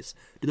Space?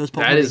 Do those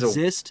Pokemon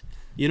exist?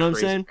 You know what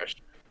I'm saying?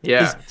 Question.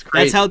 Yeah, it's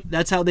crazy.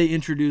 That's how they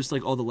introduced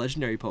like all the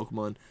legendary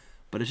Pokemon.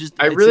 But it's just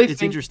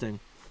it's interesting.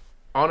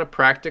 On a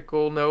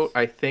practical note,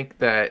 I think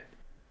that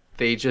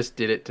they just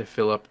did it to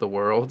fill up the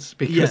worlds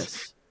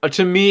because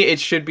to me it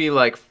should be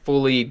like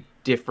fully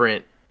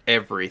different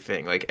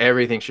everything. Like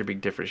everything should be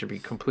different. It should be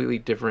completely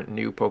different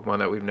new Pokemon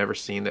that we've never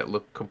seen that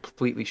look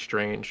completely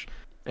strange.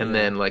 And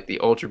then like the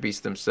Ultra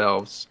Beasts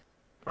themselves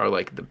are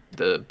like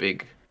the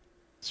big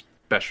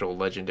special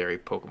legendary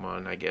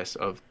Pokemon, I guess,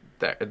 of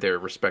their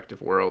respective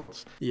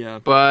worlds. Yeah.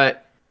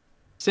 But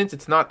since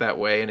it's not that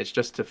way and it's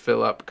just to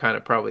fill up kind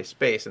of probably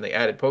space and they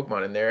added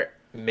Pokemon in there,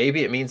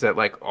 maybe it means that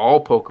like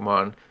all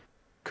Pokemon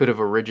could have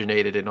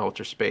originated in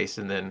Ultra Space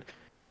and then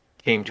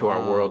came to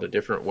our world a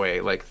different way,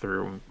 like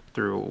through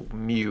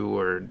Mew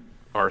or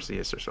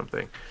Arceus or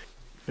something.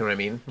 You know what I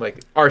mean?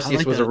 Like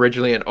Arceus was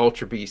originally an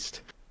Ultra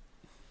Beast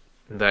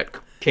that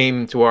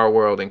came to our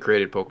world and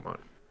created Pokemon.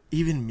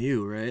 Even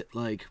Mew, right?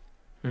 Like,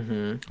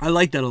 I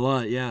like that a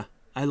lot. Yeah,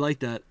 I like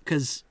that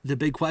because the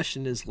big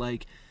question is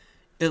like,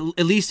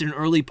 at least in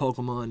early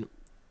Pokemon,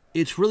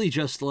 it's really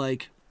just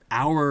like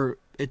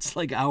it's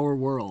like our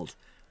world,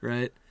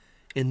 right?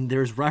 And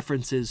there's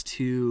references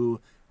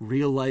to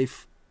real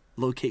life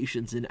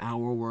locations in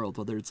our world,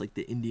 whether it's like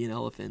the Indian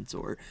elephants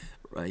or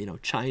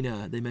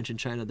China. They mentioned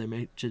China. They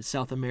mentioned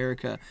South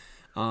America.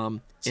 All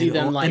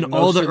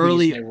the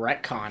early they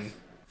retcon.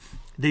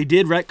 They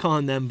did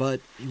retcon them,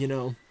 but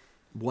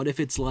what if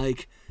it's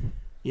like,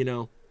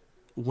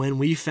 when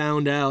we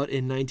found out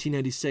in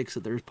 1996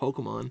 that there's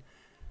Pokemon,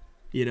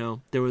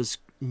 there was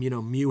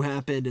Mew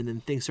happened and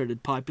then things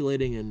started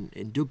populating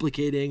and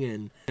duplicating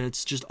and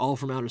it's just all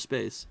from outer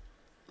space.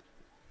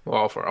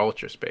 Well, for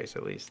Ultra Space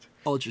at least.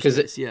 Ultra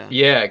Space, yeah.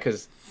 Yeah,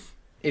 because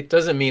it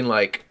doesn't mean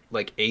like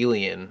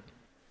Alien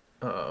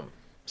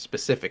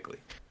specifically.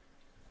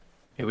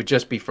 It would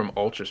just be from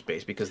Ultra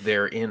Space because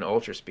they're in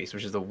Ultra Space,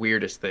 which is the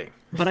weirdest thing.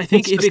 But I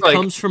think if it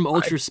comes from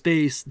Ultra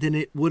Space, then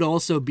it would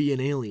also be an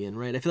alien,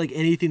 right? I feel like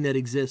anything that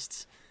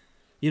exists,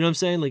 you know what I'm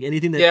saying? Like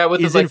anything that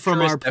isn't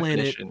from our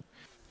planet. Sure.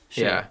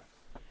 Yeah,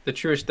 the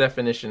truest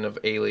definition of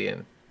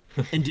alien.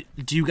 And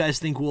do you guys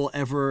think we'll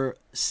ever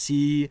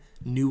see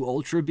new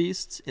Ultra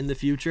Beasts in the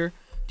future?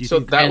 Do you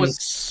think that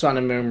was Sun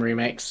and Moon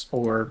remakes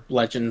or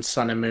Legends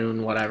Sun and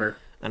Moon, whatever.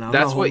 And I'm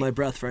not holding my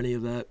breath for any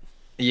of that.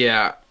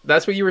 Yeah,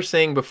 that's what you were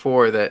saying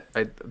before, the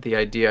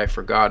idea I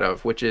forgot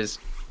of, which is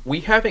we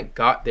haven't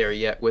got there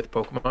yet with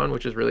Pokemon,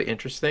 which is really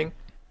interesting.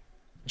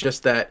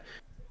 Just that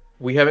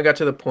we haven't got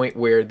to the point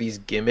where these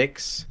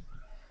gimmicks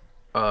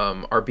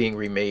are being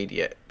remade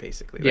yet,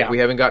 basically. Like, we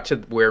haven't got to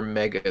where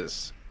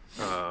Megas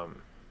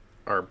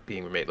are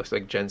being remade. Looks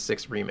like Gen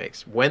 6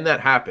 remakes. When that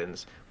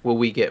happens, will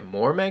we get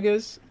more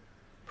Megas?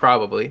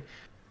 Probably.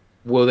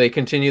 Will they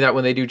continue that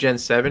when they do Gen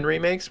 7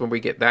 remakes, when we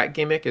get that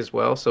gimmick as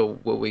well? So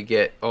will we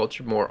get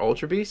more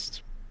Ultra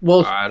Beasts?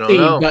 Well, I don't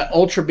know. But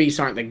Ultra Beasts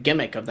aren't the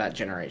gimmick of that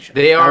generation.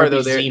 They are,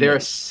 though. They're a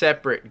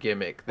separate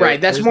gimmick.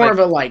 Right, that's more of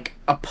a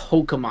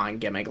Pokemon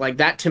gimmick. Like,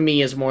 that to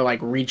me is more like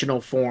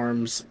regional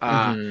forms,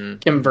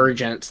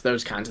 convergence,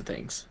 those kinds of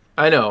things.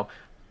 I know,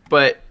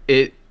 but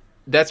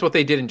that's what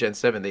they did in Gen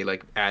 7. They,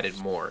 added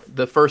more.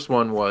 The first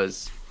one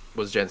was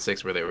Gen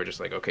 6 where they were just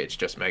like, okay, it's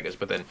just Megas.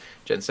 But then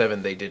Gen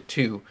 7, they did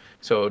 2.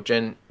 So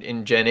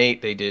in Gen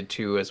 8, they did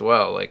 2 as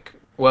well.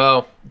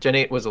 Gen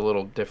 8 was a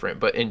little different,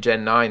 but in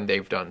Gen 9,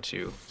 they've done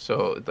 2.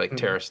 So,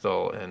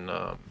 Terrastal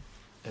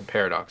and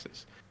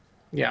Paradoxes.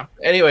 Yeah.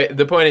 Anyway,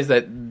 the point is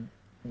that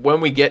when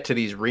we get to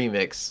these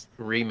remakes,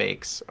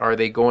 are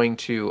they going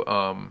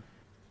to,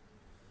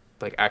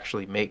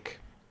 actually make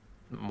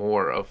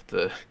more of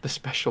the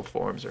special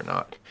forms or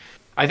not?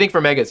 I think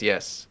for Megas,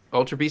 yes.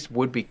 Ultra Beast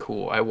would be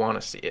cool. I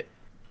want to see it.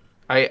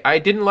 I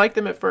didn't like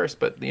them at first,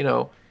 but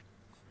now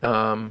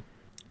that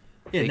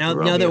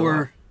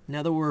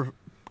we're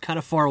kind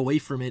of far away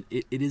from it,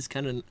 it is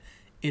kind of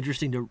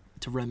interesting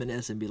to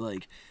reminisce and be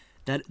like,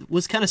 that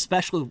was kind of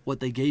special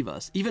what they gave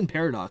us. Even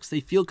Paradox, they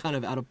feel kind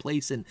of out of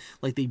place and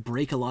like they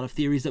break a lot of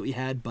theories that we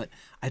had. But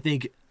I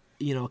think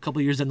a couple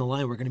of years down the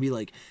line, we're going to be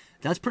like,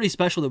 that's pretty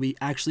special that we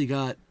actually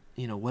got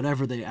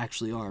whatever they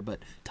actually are, but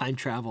time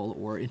travel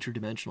or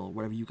interdimensional,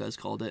 whatever you guys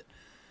called it.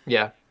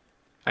 Yeah,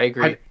 I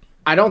agree.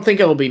 I don't think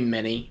it'll be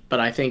many, but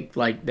I think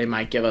they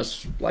might give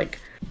us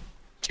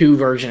 2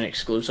 version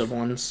exclusive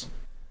ones.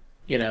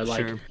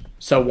 Sure.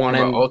 So one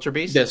in Ultra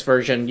Beast? This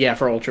version,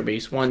 for Ultra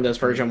Beast. One this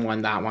version,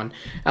 one that one.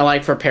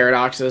 And for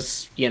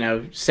Paradoxes,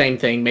 same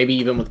thing. Maybe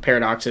even with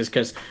Paradoxes,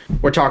 because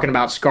we're talking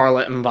about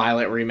Scarlet and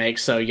Violet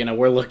remakes. So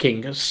we're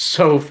looking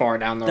so far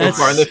down the line.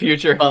 Far in the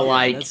future.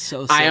 But that's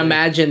so I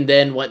imagine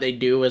then what they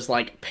do is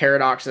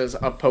Paradoxes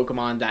of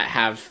Pokemon that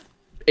have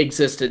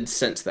existed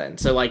since then.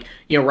 So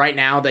right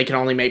now they can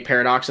only make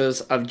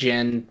Paradoxes of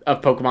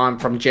Pokemon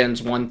from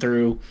Gens 1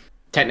 through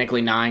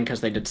technically 9 because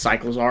they did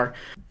Cyclozar.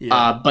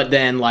 Yeah. But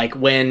then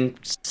when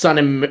Sun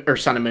and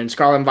Moon,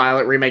 Scarlet and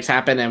Violet remakes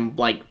happen, and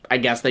I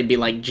guess they'd be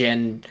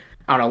Gen,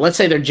 I don't know, let's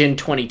say they're Gen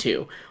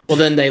 22. Well,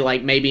 then they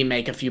maybe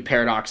make a few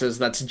Paradoxes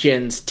that's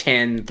Gens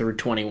 10 through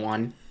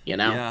 21.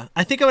 Yeah,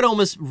 I think I would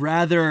almost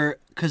rather,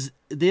 because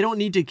they don't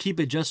need to keep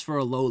it just for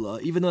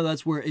Alola, even though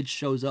that's where it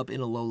shows up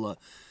in Alola.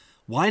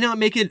 Why not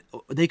make it?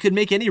 They could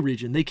make any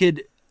region. They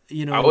could,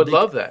 I would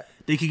love that.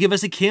 They could give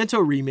us a Kanto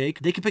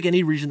remake. They could pick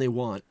any region they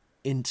want.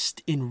 In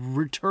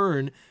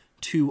return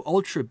to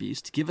Ultra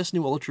Beast, give us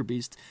new Ultra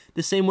Beast,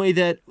 the same way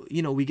that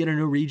we get a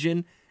new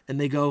region and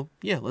they go,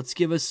 yeah, let's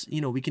give us,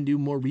 we can do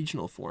more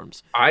regional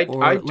forms. I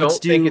don't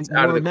think it's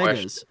out of the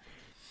question.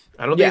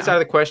 I don't think it's out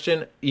of the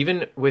question.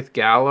 Even with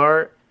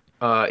Galar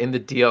in the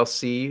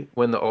DLC,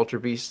 when the Ultra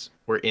Beasts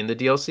were in the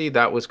DLC,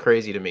 that was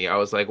crazy to me. I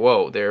was like,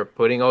 whoa, they're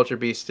putting Ultra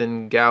Beast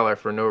in Galar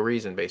for no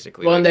reason,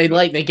 basically. Well, and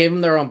they gave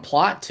them their own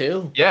plot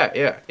too.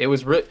 Yeah. It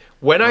was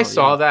when I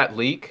saw that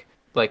leak.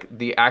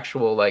 The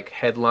actual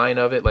headline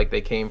of it,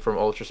 they came from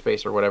Ultra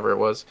Space or whatever it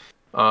was.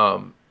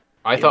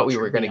 I thought we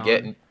were going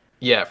to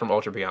get from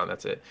Ultra Beyond.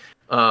 That's it.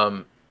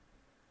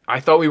 I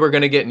thought we were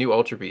going to get new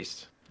Ultra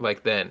Beasts.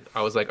 Then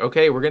I was like,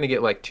 okay, we're going to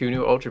get 2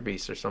 new Ultra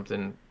Beasts or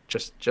something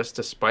just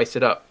to spice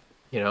it up.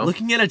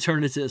 Looking at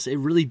Eternatus, it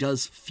really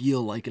does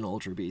feel like an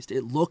Ultra Beast.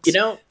 It looks,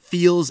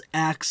 feels,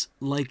 acts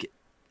like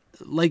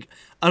an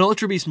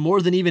Ultra Beast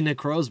more than even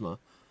Necrozma.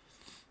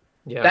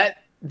 Yeah.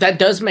 That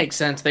does make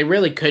sense. They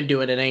really could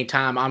do it at any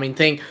time. I mean,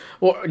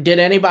 did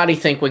anybody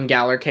think when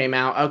Galar came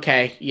out,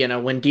 okay,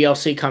 when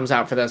DLC comes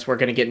out for this, we're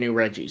going to get new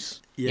Reggies,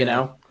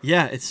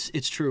 Yeah,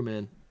 it's true,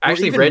 man.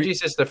 Actually,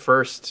 Reggies is the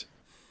first,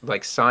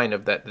 sign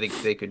of that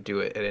they could do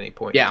it at any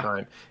point in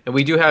time. And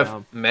we do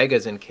have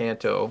Megas in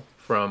Kanto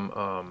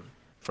from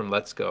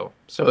Let's Go.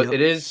 So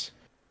it is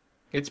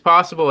It's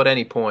possible at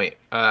any point.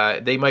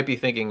 They might be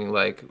thinking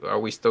like, are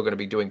we still going to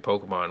be doing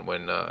Pokemon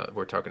when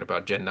we're talking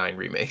about Gen 9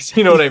 remakes?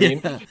 You know what I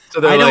mean? Yeah.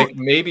 So they're like,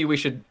 maybe we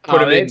should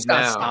put them in It's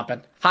not now.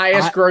 stopping.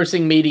 Highest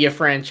grossing media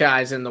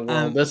franchise in the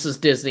world. This is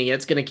Disney.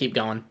 It's going to keep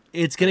going.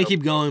 It's going to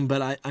keep going,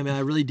 but I mean, I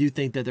really do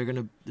think that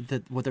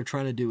that what they're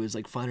trying to do is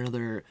like find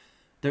another.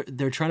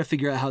 They're trying to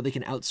figure out how they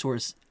can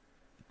outsource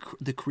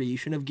the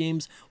creation of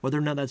games, whether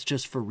or not that's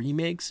just for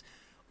remakes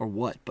or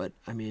what. But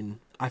I mean,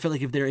 I feel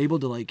like if they're able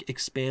to like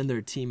expand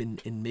their team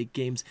and make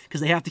games, because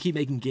they have to keep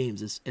making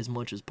games as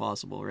much as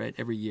possible, right?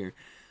 Every year.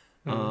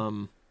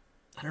 Mm-hmm.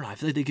 I don't know. I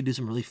feel like they could do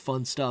some really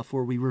fun stuff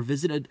where we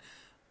revisited,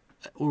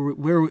 or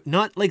where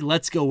not like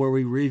Let's Go, where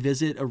we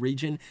revisit a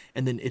region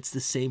and then it's the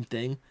same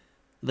thing.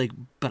 Like,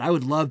 but I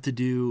would love to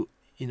do,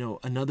 you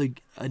know,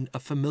 a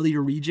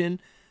familiar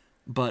region,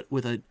 but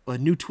with a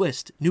new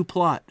twist, new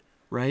plot,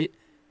 right?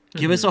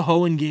 Give us a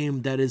Hoenn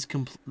game that is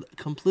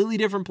completely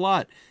different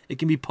plot. It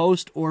can be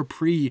post or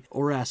pre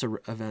ORAS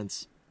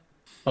events.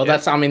 Well,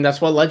 that's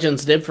what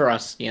Legends did for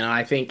us. You know,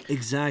 I think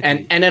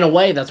exactly. And in a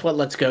way, that's what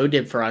Let's Go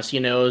did for us. You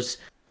know,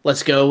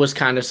 Let's Go was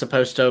kind of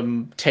supposed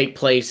to take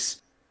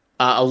place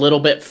a little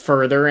bit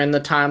further in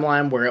the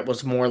timeline, where it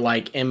was more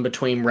like in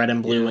between Red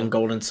and Blue and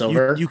Gold and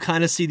Silver. You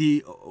kind of see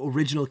the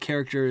original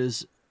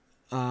characters.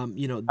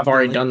 You know, I've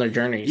already done their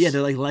journeys. Yeah,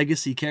 they're like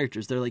legacy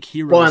characters. They're like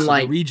heroes of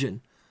the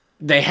region.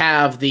 They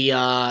have the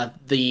I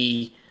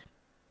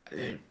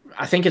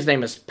think his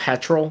name is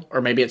Petrol, or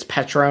maybe it's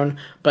Petron,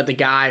 but the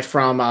guy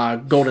from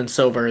Gold and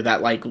Silver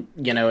that, like,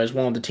 you know, is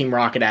one of the Team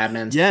Rocket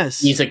admins. Yes,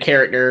 he's a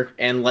character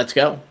in Let's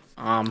Go.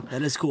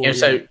 That is cool. You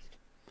know,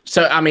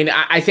 so I mean,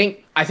 I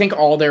think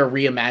all their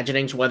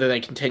reimaginings, whether they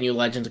continue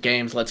Legends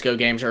games, Let's Go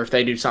games, or if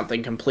they do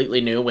something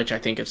completely new, which I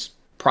think is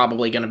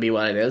probably going to be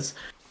what it is,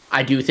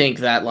 I do think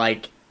that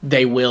like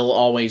they will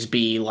always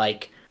be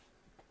like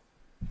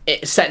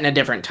set in a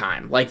different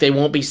time. Like, they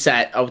won't be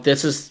set,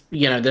 this is a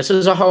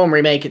Hoenn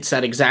remake. It's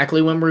set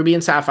exactly when Ruby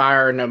and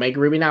Sapphire and Omega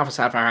Ruby and Alpha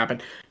Sapphire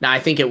happened. Now, I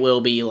think it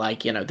will be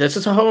like, you know, this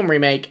is a Hoenn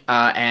remake,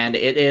 and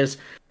it is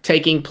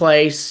taking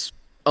place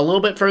a little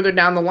bit further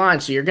down the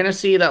line. So you're going to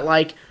see that,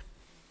 like,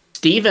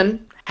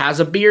 Steven has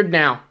a beard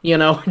now, you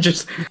know,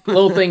 just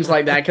little things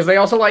like that. Because they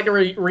also like to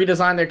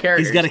redesign their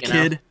characters. He's got a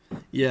kid.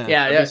 Yeah.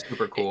 Yeah.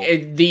 Super cool. I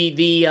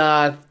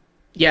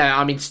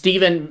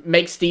mean,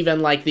 make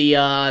Steven like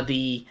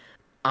the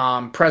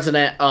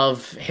president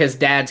of his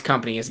dad's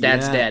company. His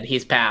dad's dead.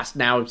 He's passed.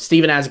 Now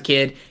Steven has a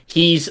kid.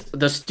 He's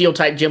the steel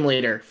type gym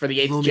leader for the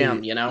 8th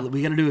gym, you know?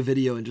 We got to do a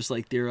video and just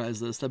like theorize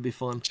this. That'd be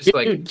fun. Just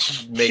like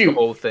make a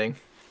whole thing.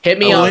 Hit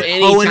me up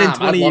anytime. In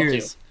 20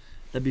 years.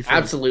 That'd be fun.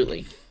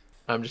 Absolutely.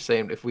 I'm just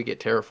saying, if we get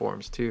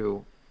terraforms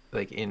too,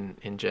 like in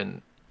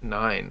Gen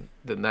 9,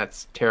 then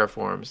that's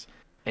terraforms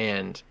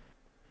and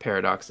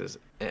paradoxes.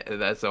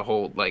 That's a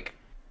whole like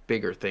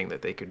bigger thing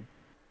that they could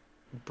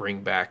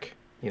bring back,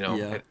 you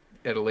know,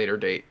 at a later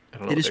date. I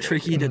don't know. It is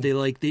tricky that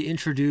they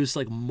introduce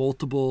like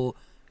multiple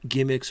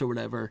gimmicks or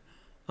whatever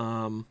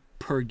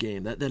per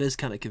game. That is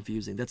kind of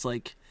confusing. That's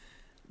like,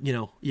 you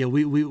know,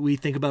 we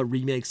think about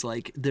remakes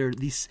like they're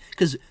these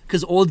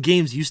because old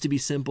games used to be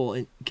simple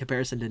in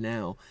comparison to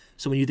now.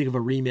 So when you think of a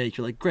remake,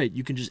 you're like, great,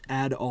 you can just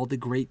add all the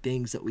great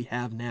things that we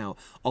have now,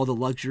 all the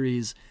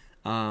luxuries,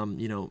 better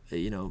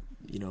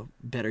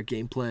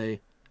gameplay,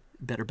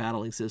 better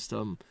battling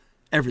system,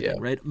 everything,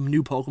 right?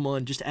 New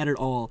Pokemon, just add it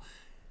all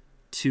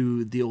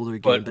to the older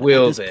game. But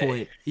will at this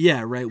point,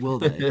 yeah, right? Will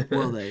they?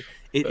 Will they?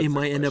 It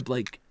might end up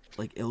like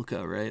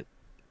Ilka, right?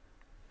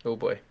 Oh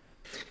boy.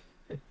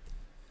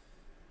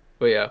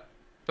 But yeah,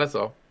 that's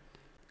all.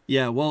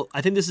 Yeah, well,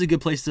 I think this is a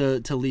good place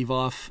to leave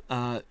off.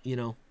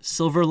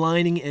 Silver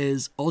lining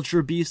is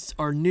Ultra Beasts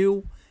are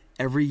new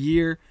every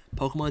year.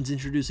 Pokemon's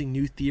introducing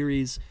new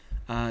theories,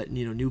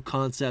 new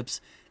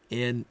concepts,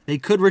 and they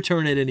could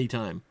return at any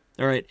time.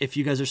 All right, if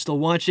you guys are still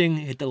watching,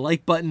 hit the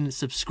like button,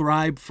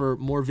 subscribe for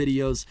more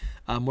videos,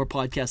 more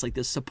podcasts like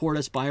this. Support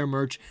us, buy our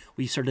merch.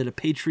 We started a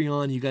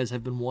Patreon. You guys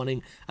have been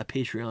wanting a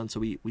Patreon, so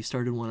we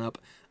started one up.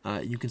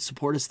 You can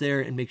support us there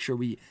and make sure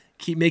we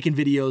keep making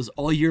videos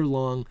all year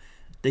long.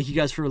 Thank you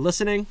guys for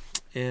listening,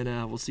 and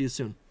we'll see you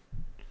soon.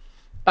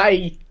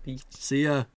 Bye. See ya.